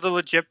saying those are the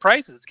legit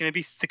prices. It's going to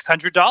be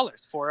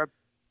 $600 for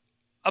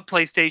a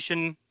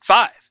PlayStation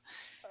 5,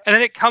 and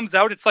then it comes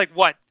out, it's like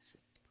what?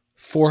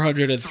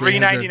 400 and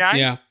 300. $399?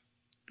 Yeah.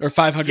 Or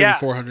 500 Yeah. and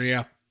 400,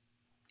 yeah.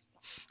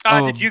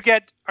 Are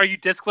you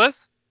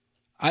discless?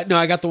 No,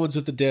 I got the ones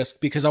with the disc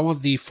because I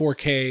want the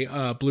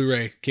 4K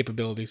Blu-ray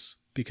capabilities,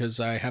 because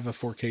I have a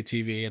 4K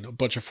TV and a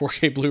bunch of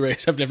 4K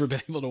Blu-rays I've never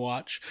been able to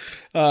watch.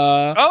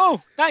 Oh,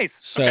 nice.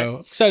 So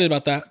Okay. excited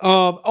about that.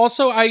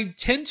 Also, I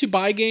tend to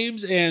buy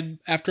games, and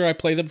after I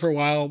play them for a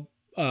while,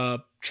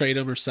 trade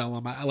them or sell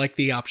them. I like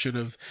the option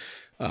of,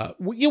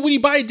 when you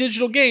buy a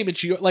digital game,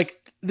 it's like,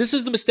 this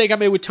is the mistake I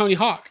made with Tony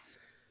Hawk.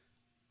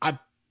 I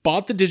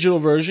bought the digital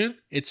version.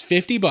 It's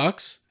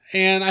 $50,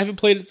 and I haven't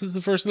played it since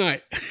the first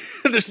night.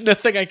 There's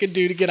nothing I can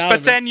do to get out of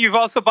it. But then you've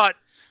also but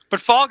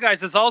Fall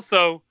Guys is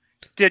also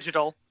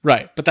digital,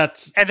 Right, but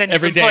that's and then you've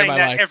every been day of playing my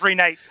that life. every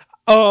night.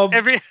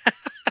 Every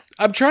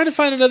I'm trying to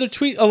find another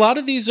tweet. A lot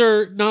of these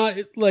are not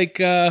like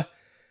I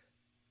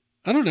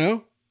don't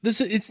know.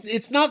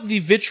 It's not the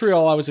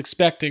vitriol I was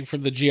expecting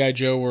from the G.I.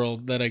 Joe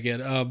world that I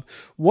get.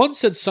 One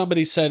said,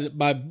 somebody said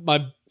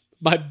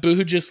my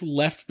boo just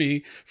left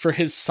me for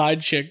his side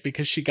chick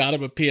because she got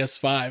him a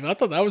PS5. I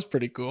thought that was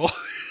pretty cool.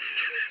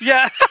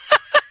 Yeah.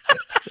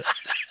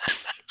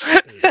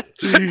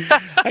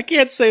 I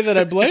can't say that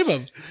I blame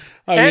him.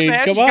 I Hey, mean,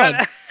 man, come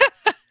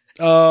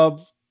you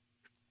on.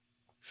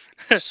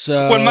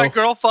 So When my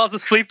girl falls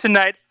asleep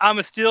tonight, I'm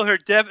gonna steal her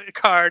debit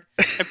card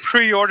and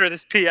pre-order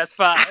this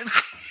PS5.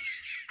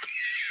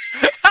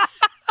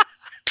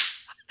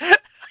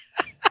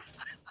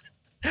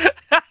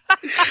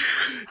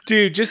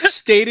 dude, just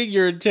stating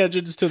your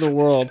intentions to the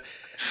world,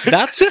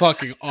 that's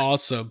fucking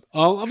awesome.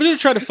 I'm gonna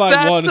try to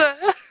find one.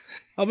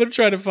 I'm gonna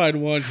try to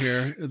find one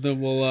here, and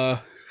then we'll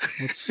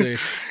let's see.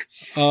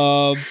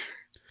 God,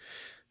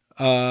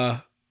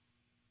 I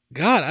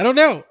don't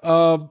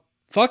know.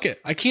 Fuck it,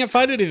 I can't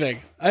find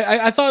anything.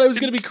 I thought it was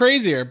gonna be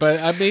crazier,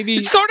 but maybe.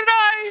 So did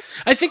I.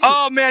 I think.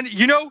 Oh man,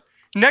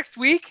 next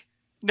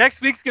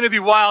week's gonna be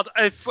wild.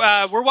 If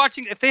we're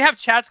watching, if they have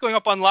chats going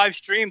up on live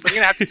streams, I'm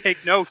gonna have to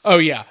take notes. Oh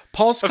yeah,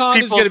 PulseCon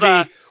is people's,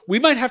 gonna be. We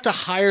might have to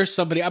hire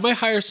somebody. I might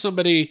hire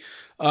somebody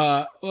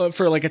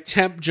for like a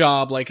temp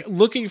job, like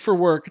looking for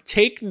work.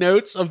 Take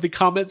notes of the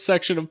comment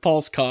section of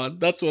PulseCon.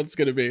 That's what it's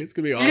gonna be. It's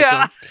gonna be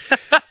awesome.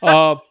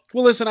 Yeah.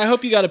 Well, listen. I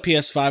hope you got a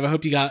PS5.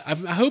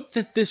 I hope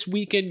that this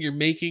weekend you're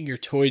making your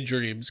toy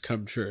dreams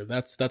come true.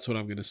 That's what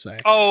I'm gonna say.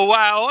 Oh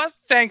wow,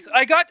 thanks.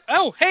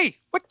 Oh hey,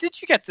 what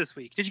did you get this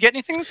week? Did you get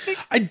anything this week?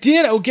 I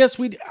did. Oh, guess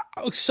we.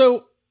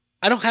 So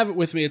I don't have it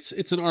with me.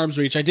 It's an arm's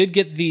reach. I did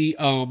get the.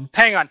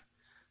 Hang on.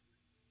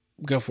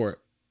 Go for it.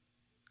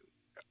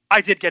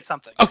 I did get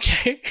something.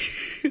 Okay.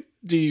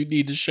 Do you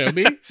need to show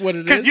me what it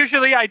is? Because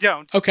usually I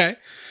don't. Okay.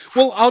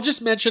 Well, I'll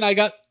just mention I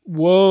got.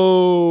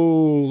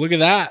 Whoa! Look at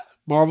that.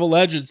 Marvel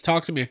Legends.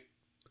 Talk to me.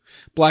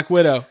 Black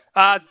Widow.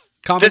 Comic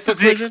This book is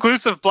the version?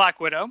 exclusive Black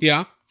Widow.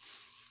 Yeah.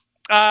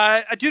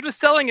 a dude was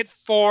selling it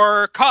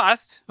for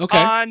cost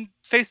on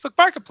Facebook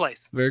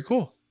Marketplace. Very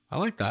cool. I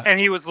like that. And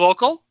he was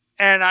local,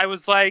 and I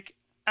was like,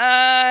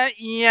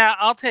 yeah,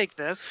 I'll take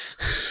this.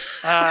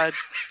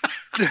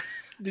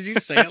 Did you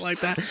say it like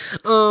that?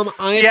 I'll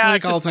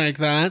take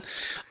that.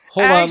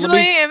 Hold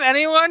actually, on. if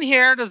anyone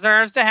here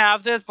deserves to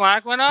have this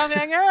Black Widow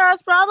figure,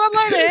 it's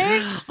probably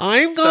me.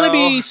 I'm going to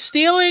be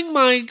stealing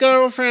my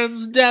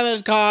girlfriend's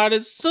debit card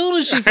as soon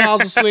as she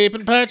falls asleep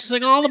and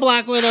purchasing all the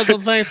Black Widows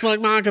on Facebook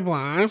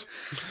Marketplace.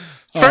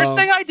 First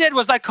thing I did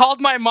was I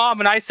called my mom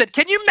and I said,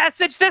 can you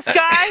message this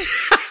guy?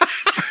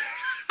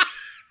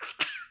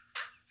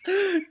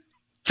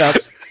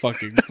 That's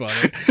fucking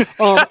funny.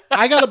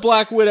 I got a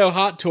Black Widow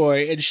hot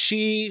toy, and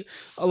a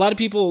lot of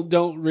people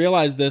don't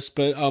realize this,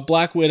 but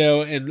Black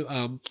Widow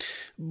and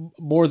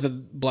more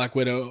than Black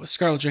Widow,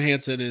 Scarlett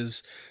Johansson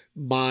is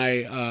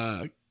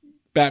my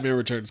Batman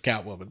Returns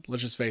Catwoman.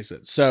 Let's just face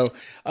it. So,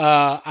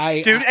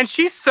 and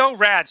she's so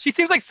rad. She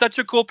seems like such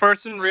a cool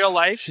person in real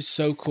life. She's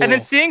so cool. And then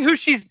seeing who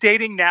she's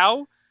dating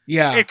now,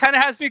 it kind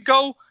of has me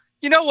go,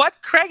 you know what?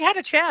 Craig had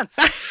a chance.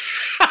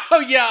 Oh,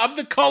 yeah. I'm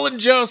the Colin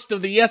Jost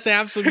of the Yes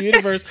Absolute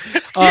universe.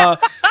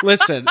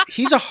 Listen,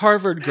 he's a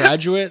Harvard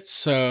graduate,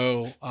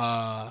 so...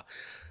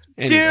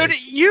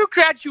 anyways. Dude, you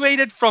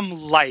graduated from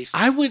life.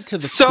 I went to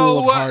the School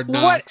of Hard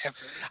Knocks. Whatever.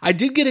 I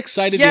did get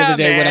excited the other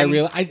day when I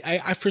realized...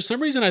 I for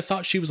some reason, I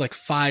thought she was like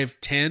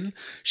 5'10".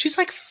 She's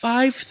like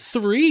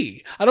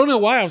 5'3". I don't know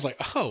why. I was like,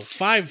 oh,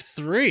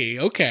 5'3".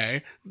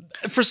 Okay.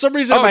 For some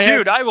reason in my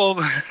head... I will...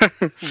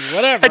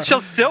 Whatever. And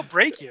she'll still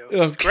break you.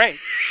 It's great.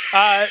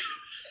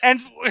 And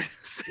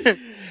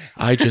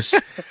I just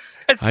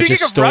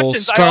stole stole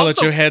Scarlett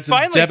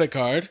Johansson's debit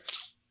card.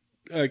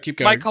 Keep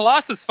going. My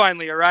Colossus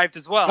finally arrived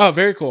as well. Oh,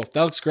 very cool.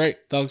 That looks great.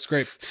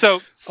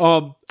 So,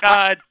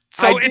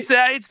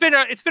 it's been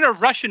a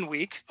Russian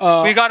week.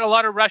 We got a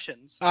lot of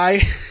Russians.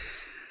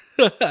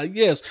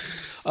 Yes.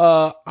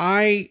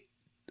 I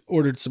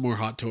ordered some more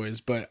Hot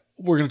Toys, but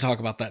we're going to talk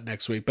about that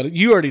next week. But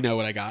you already know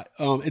what I got.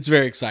 It's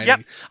very exciting.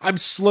 Yep.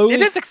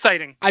 It is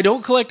exciting. I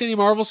don't collect any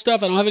Marvel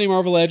stuff. I don't have any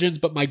Marvel Legends,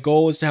 but my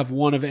goal is to have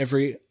one of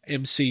every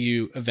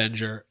MCU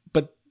Avenger.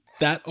 But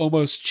that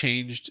almost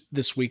changed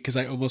this week because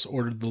I almost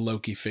ordered the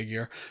Loki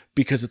figure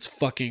because it's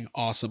fucking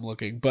awesome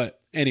looking.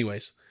 But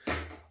anyways,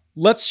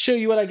 let's show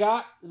you what I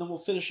got, and then we'll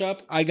finish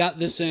up. I got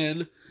this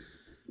in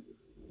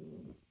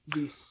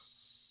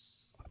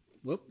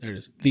Whoop, there it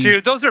is.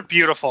 Dude, those are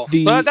beautiful.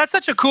 That's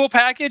such a cool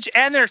package,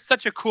 and they're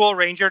such a cool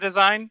Ranger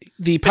design.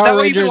 The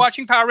Power Rangers. You've been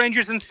watching Power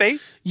Rangers in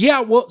space?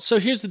 Yeah, well, so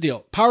here's the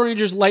deal. Power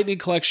Rangers Lightning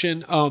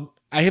Collection.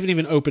 I haven't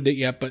even opened it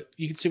yet, but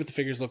you can see what the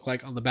figures look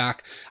like on the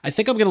back. I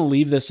think I'm going to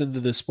leave this in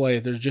the display.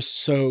 They're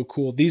just so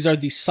cool. These are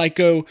the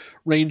Psycho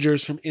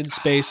Rangers from In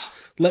Space.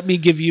 Let me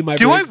give you my...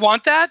 Do I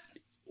want that?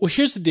 Well,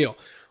 here's the deal.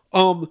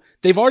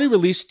 They've already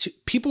released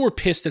people were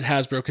pissed at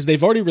Hasbro because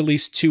they've already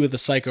released 2 of the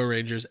Psycho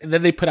Rangers, and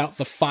then they put out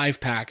the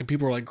 5-pack, and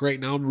people were like, great,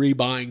 now I'm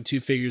rebuying 2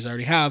 figures I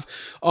already have.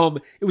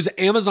 It was an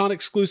Amazon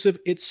exclusive.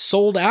 It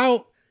sold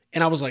out,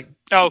 and I was like,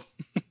 oh,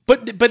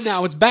 but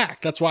now it's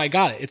back. That's why I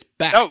got it. It's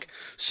back. Oh.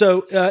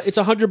 So it's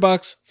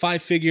 $100,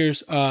 5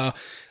 figures.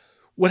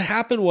 What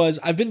happened was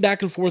I've been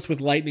back and forth with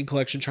Lightning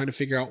Collection trying to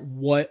figure out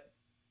which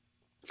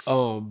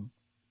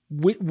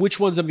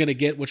ones I'm going to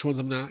get, which ones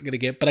I'm not going to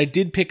get. But I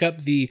did pick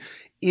up the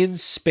In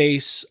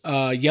Space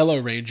Yellow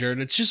Ranger,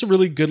 and it's just a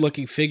really good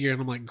looking figure.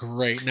 And I'm like,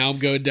 great, now I'm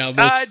going down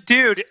this.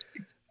 Dude,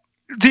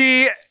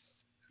 the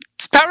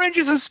Power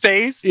Rangers in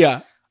Space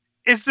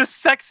is the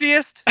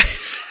sexiest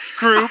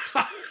group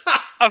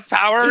of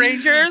Power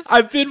Rangers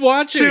I've been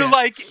watching to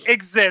like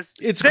exist.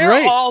 They're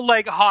great. all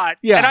like hot.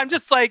 Yeah. And I'm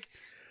just like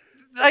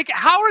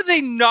how are they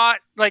not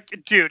like,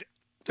 dude,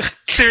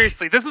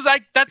 seriously, this is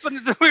like, that's what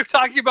we were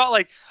talking about.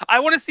 Like,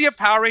 I want to see a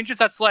Power Rangers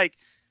that's like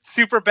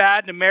super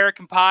bad and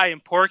American Pie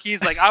and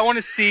Porky's. Like, I want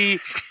to see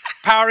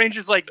Power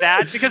Rangers like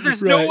that because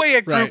there's no way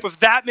a group of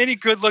that many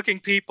good looking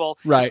people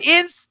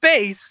in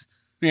space,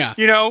 aren't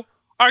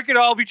going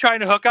to all be trying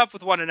to hook up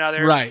with one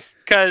another. Right.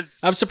 Because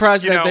I'm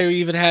surprised that they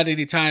even had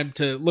any time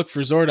to look for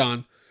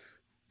Zordon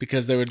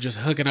because they were just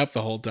hooking up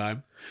the whole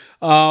time.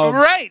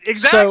 Right.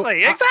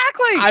 Exactly.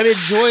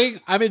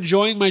 I'm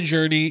enjoying my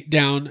journey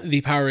down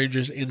the Power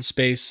Rangers in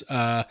Space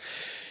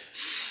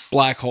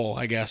black hole,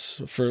 I guess,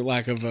 for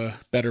lack of a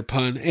better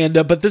pun. And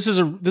but this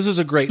is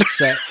a great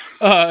set.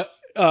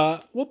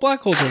 Well, black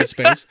holes are in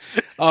space.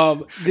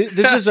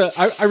 This is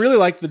I really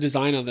like the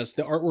design on this.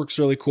 The artwork's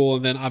really cool,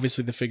 and then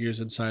obviously the figures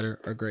inside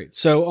are great.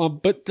 So,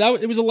 but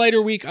it was a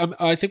lighter week.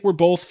 I think we're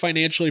both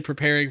financially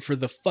preparing for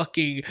the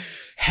fucking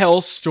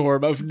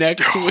hellstorm of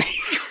next week.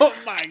 Oh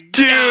my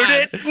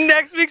god, dude!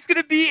 Next week's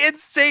gonna be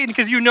insane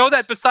because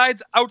that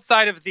besides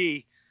outside of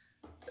the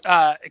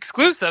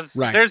exclusives,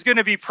 there's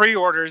gonna be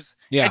pre-orders,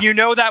 and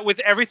that with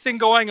everything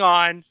going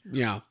on,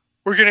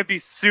 we're going to be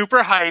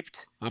super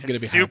hyped. I'm going to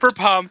be super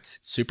pumped.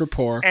 Super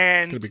poor. And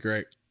it's going to be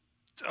great.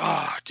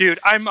 Oh, dude,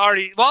 I'm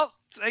already... Well,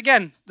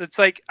 again, it's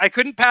like I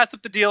couldn't pass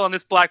up the deal on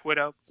this Black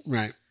Widow.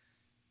 Right.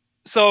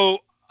 So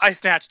I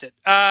snatched it.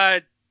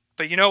 But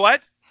you know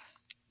what?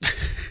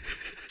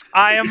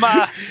 I am.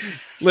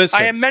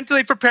 Listen, I am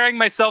mentally preparing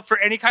myself for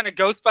any kind of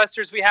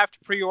Ghostbusters we have to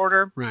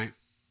pre-order. right.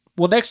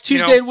 Well, next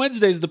Tuesday and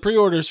Wednesday is the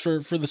pre-orders for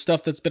the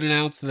stuff that's been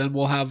announced, and then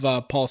we'll have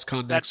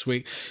PulseCon next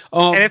week.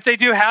 And if they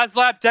do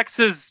HasLab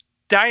Dex's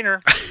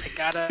Diner,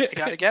 I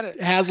gotta get it.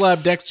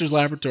 HasLab Dexter's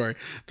Laboratory.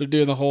 They're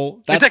doing the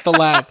whole. That's the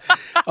lab.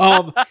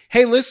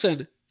 Hey,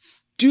 listen.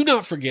 Do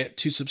not forget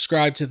to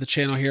subscribe to the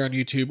channel here on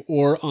YouTube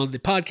or on the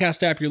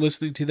podcast app you're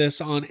listening to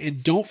this on,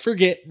 and don't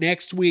forget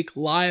next week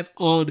live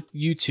on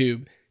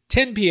YouTube,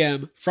 10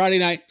 p.m. Friday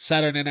night,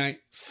 Saturday night,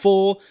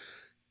 full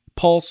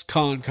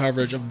PulseCon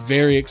coverage. I'm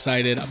very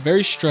excited. I'm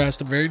very stressed.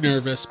 I'm very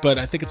nervous, but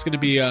I think it's going to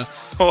be a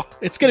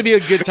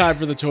good time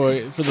for the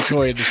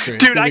toy industry.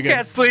 Dude, I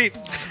can't sleep.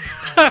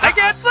 I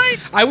can't sleep.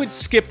 I would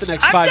skip the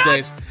next 5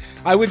 days.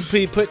 I would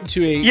be put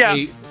into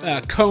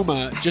a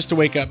coma just to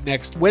wake up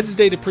next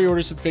Wednesday to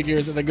pre-order some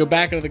figures, and then go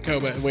back into the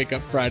coma and wake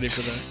up Friday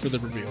for the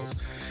reveals.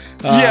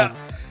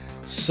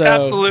 So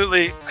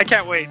absolutely, I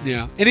can't wait.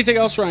 Yeah. Anything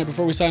else, Ryan,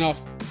 before we sign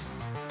off?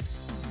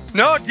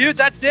 No, dude,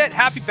 that's it.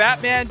 Happy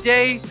Batman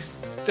Day.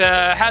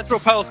 The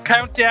Hasbro Pulse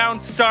countdown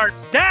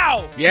starts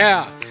now.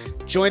 Yeah.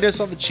 Join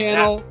us on the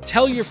channel. Yeah.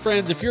 Tell your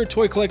friends. If you're a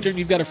toy collector and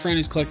you've got a friend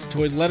who's collecting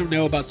toys, let them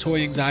know about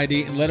Toy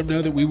Anxiety, and let them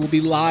know that we will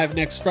be live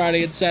next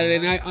Friday and Saturday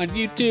night on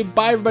YouTube.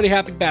 Bye, everybody.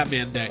 Happy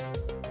Batman Day.